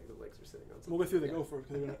so it looks like the legs are sitting on something. We'll go see what they Yeah. go for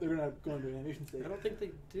because they're gonna go into animation state. I don't think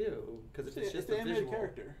they do because it's just the a animated visual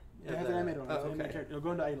character. Yeah, it has the- an animator on it. oh, It's an animated okay. character. It'll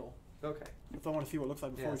go into idle. Okay. So I want to see what it looks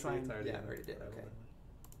like before we try and. it's already Yeah, I in already there. did, okay.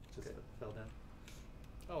 Just Good. fell down.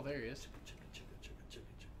 Oh, there he is.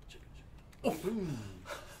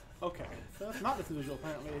 Okay, so that's not just a visual.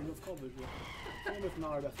 Apparently, it's called visual. Maybe it's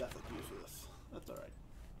not our best asset to use for this. That's all right.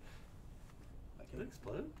 Did it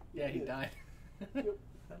explode? Yeah, he Yeah. died. Yep.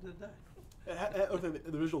 How did it die? It looks like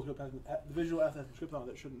the visual script has the visual asset script on it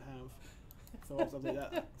that shouldn't have. So I'll update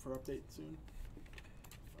that for update soon.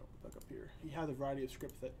 Back up here. He has a variety of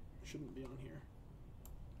scripts that shouldn't be on here.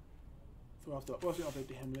 So we'll have to update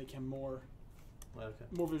to him, make him more Okay.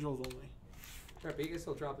 visuals only. Right, but you can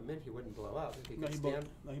still drop him in. He wouldn't blow up. If he No, could he blew, stand.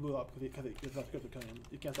 no, he blew up because it's not scripted coming in.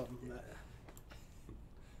 You can't stop him from that.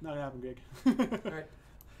 Not gonna happen, Greg. All right.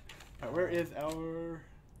 Alright, where is our?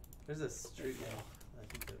 There's a street wall. I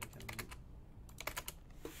think that we can.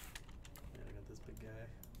 Yeah, I got this big guy.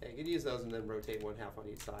 Yeah, you could use those and then rotate one half on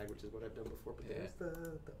each side, which is what I've done before. But Yeah. there's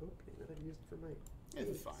the opening that I've used for my. This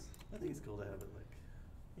is fine. I think it's cool to have it like,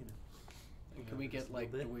 you know. And Yeah, can we just get a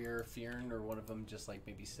like little bit. Dwyer or Fearn or one of them just like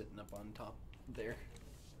maybe sitting up on top there?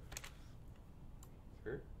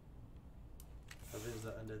 Sure. Oh, there's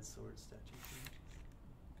the undead sword statue.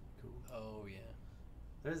 Cool. Oh yeah.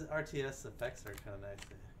 There's RTS effects are kind of nice.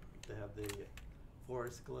 They have the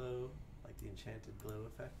forest glow, like the enchanted glow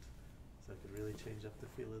effect, so it could really change up the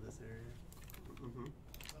feel of this area. Mm-hmm.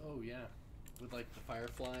 Oh yeah. With like the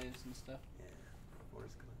fireflies and stuff. Yeah,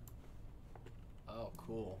 forest glow. Oh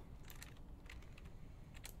cool.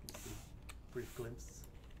 You can see brief glimpse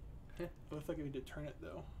It looks like if we did turn it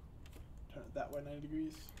though. Turn it that way 90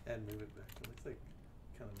 degrees. and move it back. It looks like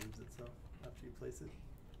it kind of moves itself after you place it.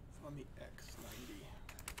 It's on the X90.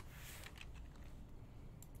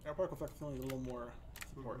 Our particle effect is only a little more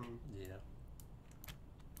support. Mhm. Yeah.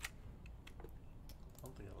 I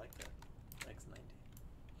don't think I like that. X90.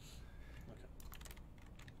 Okay.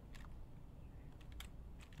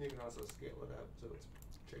 You can also scale it up so it's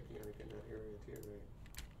gigantic in that area too, right?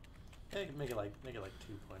 Yeah, you can make it like 2.0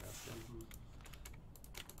 still. Mm-hmm.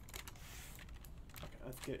 Okay,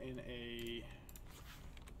 let's get in a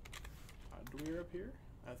Dwyer up here,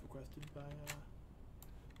 as requested by.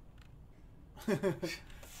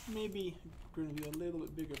 Maybe we're gonna be a little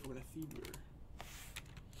bit bigger if we're gonna see Dwyer.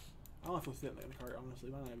 I don't know if we'll sit in the car, honestly.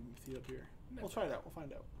 Why not even see it up here? Never We'll try it out. We'll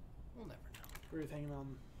find out. We'll never know. Dwyer's hanging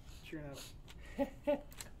on, cheering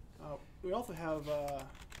out. We also have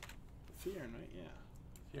Fearn, right? Yeah.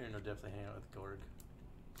 Here, no, definitely hang out with Gorg.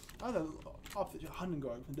 I was opposite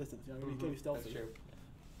Hundengard from distance. You know, you gotta be stealthy. That's true.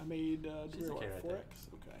 I made She's Dwyer, okay what, right there.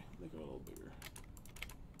 4x? Okay, they go a little bigger.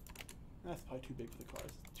 That's probably too big for the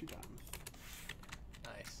cars. 2 times.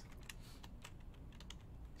 Nice.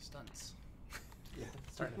 Stunts. Yeah.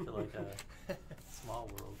 It's starting to feel like a small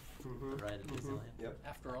world Mhm. ride at Mhm. Disneyland. Yep.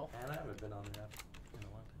 After all. And I haven't been on there in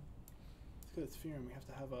a long time. It's because it's Fearn. We have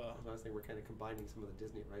to have a. I was thinking we're kind of combining some of the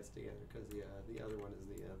Disney rides together because the other one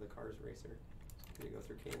is the Cars Racer. You go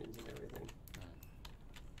through canyons and everything.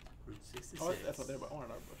 Route 66. Oh, that's what they're about. I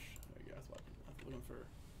wanted our bush. There you go. That's what I'm looking for.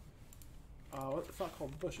 It's not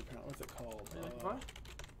called bush apparently. What's it called? What?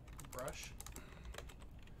 Brush.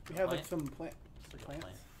 We have like Plant? some plant. It's like a Plants?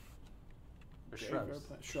 plant. Or Yeah, shrubs. very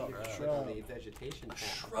plant- Shrub. Shrub. Click Shrub. on the vegetation tab.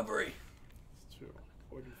 Shrubbery. It's true.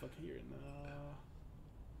 Or just look here and I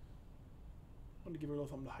want to give her a little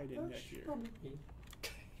something to hide in next year.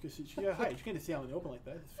 Because she gotta hide. She can't just see out in the open like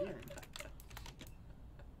that. It's Fearn.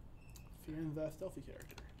 Fearn's a stealthy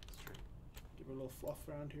character. It's true. Give her a little fluff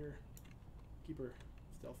around here. Keep her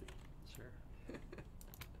stealthy. Sure.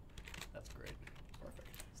 That's great. Perfect.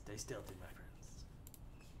 Stay stealthy, my friends.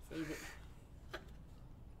 Save it.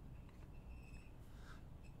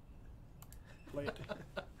 Play it.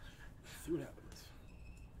 See what happens.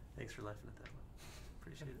 Thanks for laughing at that one.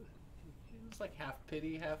 Appreciate it. It's like half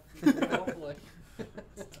pity, half like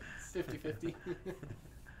 50-50.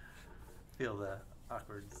 Feel the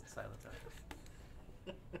awkward silence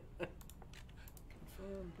after.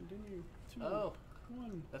 Confirm, continue. 2, Oh,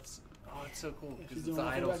 1. it's so cool Yeah, because she's the doing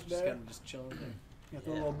idol's back just there. kind of just chilling there. You got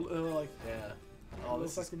the little blue, like, Yeah. Oh, little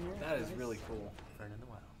this is, second here. that is Nice. really cool. Fern in the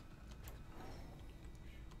wild.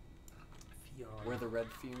 Fjord. Where the red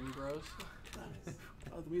fume grows. Nice.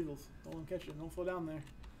 Oh, the weasels. Don't let them catch it. Don't fall down there.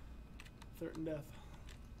 Certain death.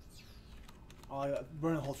 Oh, I got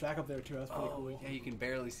burn the whole track up there too. That's pretty Oh, cool. yeah, you can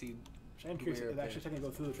barely see. I'm curious We're if up actually there. technically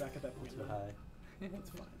go through the track at that point. Too high. That's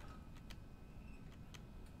fine.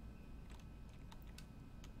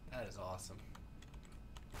 That is awesome.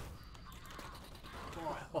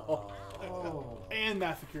 Oh. And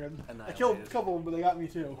massacred. I Annihilated. killed a couple, but they got me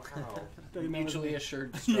too. Wow. Doesn't matter to Mutually me.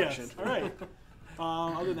 assured destruction. Yes. All right.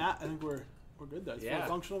 Other than that, I think we're good though. It's Yeah. fully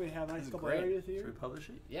functional. We have a nice This is couple great. areas Should we here. publish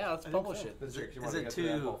it? Yeah, let's I think publish so. it. But you Is want to it go through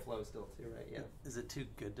that too- whole flow still too, right? Yeah. Is it too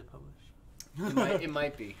good to publish? It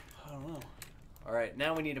might be. I don't know. All right,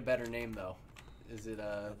 now we need a better name though. Is it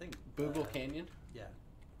I think Boogle Canyon? Yeah.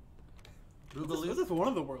 This Boogaloo. is for one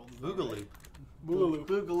of the worlds. Boogaloo. Boogaloo.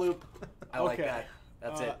 Boogaloo. I like Okay. that.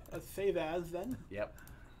 That's it. Let's save as then. Yep.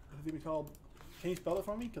 It's gonna be called. Can you spell it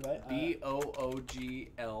for me? Because I. BOOGL.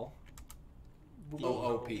 OOP.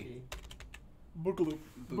 Boogaloo. Boogaloo.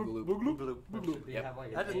 Boogaloo. Boogaloo. Boogaloo. Should we Yep. have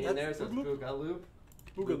like That- an A in that's there so it's Boogaloo. Boogaloo?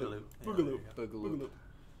 Boogaloo. Yeah, Boogaloo. there you go. Boogaloo. Boogaloo.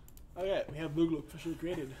 Okay, we have Boogaloo officially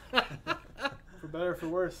created. For better or for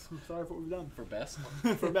worse, I'm sorry for what we've done. For best.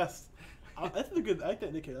 For best. That's a good. I like that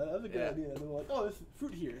indicator. That's a good Yeah. idea. They're like, oh, there's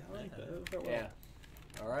fruit here. I like that. That worked out well. Yeah.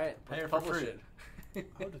 All right. Pay Let's her for publish fruit. it.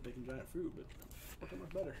 I was just making giant fruit, but worked out much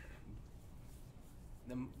better.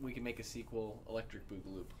 Then we can make a sequel, Electric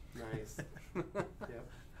Boogaloo. Nice. Yep.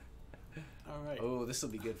 All right. Oh, this will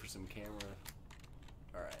be good for some camera.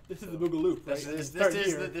 All right. This is so the Boogaloo. Right? This is Start this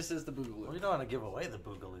here. is the Boogaloo. Well, we don't want to give away the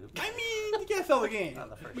Boogaloo. I mean, you can't sell the game. Not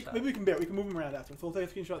the first We- time. maybe we can bet. We can move them around after. So we'll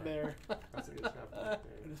take a screenshot there. That's a good shot. I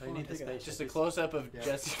just So you wanna need the take spaceship. Just a close up of Yeah.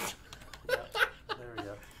 Jesse. Yeah. There we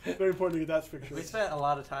go. It's very important to get that picture. We spent a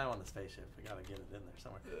lot of time on the spaceship. We gotta get it in there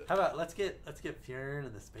somewhere. How about let's get Fjern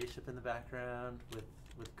and the spaceship in the background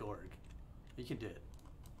with Gorg. You can do it.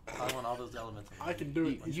 I want all those elements. I can do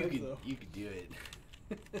it. He You said could so. you could do it.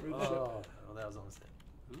 Where's the ship? Oh, well, that was almost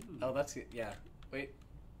it. Ooh. Oh, that's good. Yeah. Wait.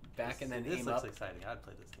 Back This- and then this aim looks up. exciting. I'd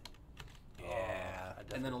play this game. Yeah. Oh, I And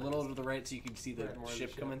then a definitely little play to the right so you can see the Right, more of the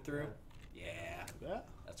ship coming through. Yeah. Like that.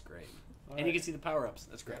 That's great. All And you right. can see the power ups.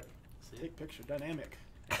 That's great. this. See? Take picture. Dynamic.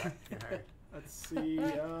 You're hired. Let's see.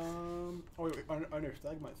 Oh wait. Our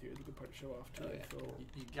stalagmites here is a good part to show off too. Oh, yeah. So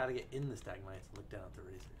You gotta get in the stalagmites and look down at the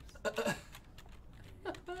razors. Yeah.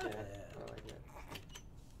 Yeah. I like that.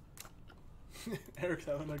 Eric's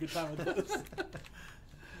having a good time with this.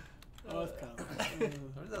 Oh, it's kind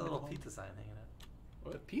of. Where's that little pizza sign hanging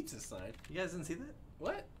out? The pizza sign. You guys didn't see that?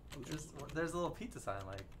 What? There's a little pizza sign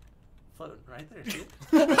like floating right there. See it?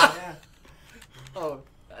 Yeah. Oh,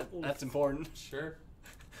 that's important. Sure.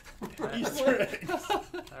 Easter eggs.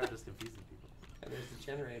 Or just confusing people. And there's the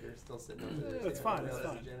generator still sitting over there. That's too. fine, I that's know there's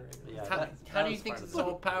fine. a generator. Yeah, How, that- how that do you was think part it's of the-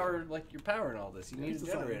 all powered? Like you're powering all this? You need a Pizza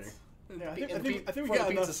generator. signs. Yeah, I And think the we for got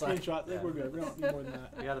the enough pizza sign. screenshots. I think Yeah. we're good. We don't need more than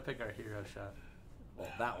that. We gotta pick our hero shot. Well,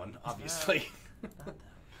 that one, obviously. Not that.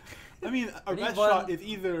 I mean, our We need best one- shot is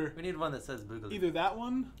either We need one that says Boogaloo. either that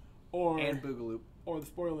one or And Boogaloo. or the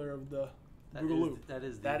spoiler of the That Boogaloo. That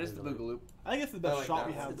is The Boogaloo. I think it's the I best like shot that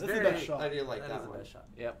we one. have. It's That's very- the best shot. I do like That that is the one. best shot.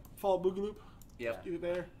 Yep. Follow Boogaloo. Yep. Do it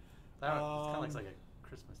there. That one, it kind of looks Um, like a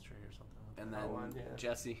Christmas tree or something. And That then one, yeah.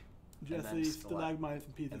 Jesse. And then Jesse, stalag- stalagmites,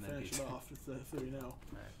 and pizza and then finish pizza. it off. Just so you know.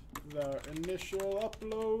 Alright. The initial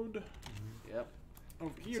upload Yep.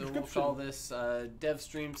 over here. So we'll description. call this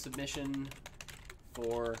Devstream submission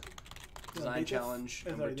for design date this? challenge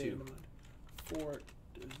Sorry, number date, 2. never mind. For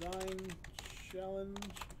design challenge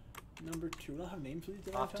number 2. We don't have names for these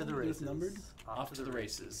design Off to the challenges, races. just numbered. Off to the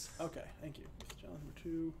races. Okay, thank you. This is challenge number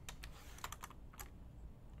 2.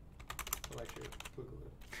 Electric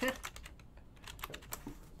Boogaloo.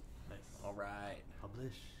 Nice. All right.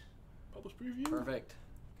 Publish. Publish preview. Perfect.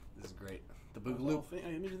 This is great. The Little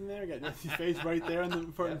Boogaloo. images in there. Got Jesse's face right there in the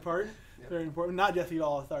important Yep. part. Yep. Very important. Not Jesse at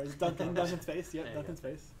all. Sorry, it's Duncan. Duncan's face. Yep, There you Duncan's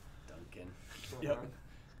face. Duncan. Yep.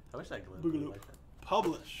 I wish I could Boogaloo. like that.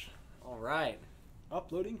 Publish. All right.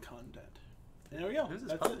 Uploading content. There we go. Who's this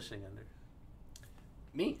That's it. publishing under?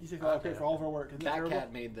 Me. You take all Okay. credit for all of our work. Isn't that Fat terrible?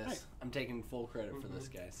 Cat made this. Right. I'm taking full credit for this,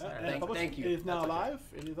 guys. Alright. And publish. Thank you. It is now That's okay. live.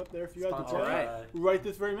 It is up there for you guys to Sponsored check All out right. right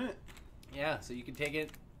this very minute. Yeah, so you can take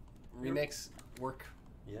it, remix, work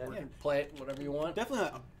Yeah. Or you can play it whatever you want.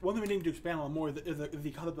 Definitely, one thing we need to expand on more is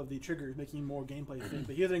the concept of the triggers, making more gameplay things.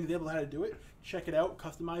 But here's an example of how to do it. Check it out,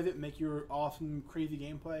 customize it, make your awesome, crazy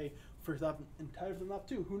gameplay for stuff and tie them up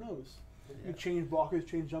too. Who knows? Yeah. You can change blockers,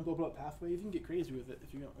 change jump, open up pathways. You can get crazy with it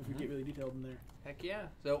if you get really detailed in there. Heck yeah.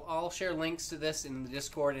 So I'll share links to this in the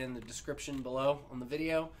Discord and in the description below on the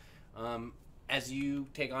video. As you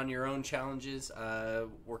take on your own challenges,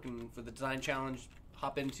 working for the design challenge,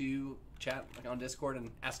 hop into chat on Discord and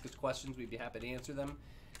ask us questions. We'd be happy to answer them.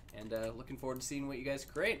 And looking forward to seeing what you guys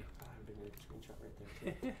create. I've been making a screenshot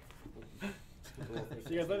right there. Too.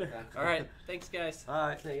 See you guys later. All right. Thanks, guys. All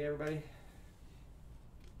right. Thank you, everybody.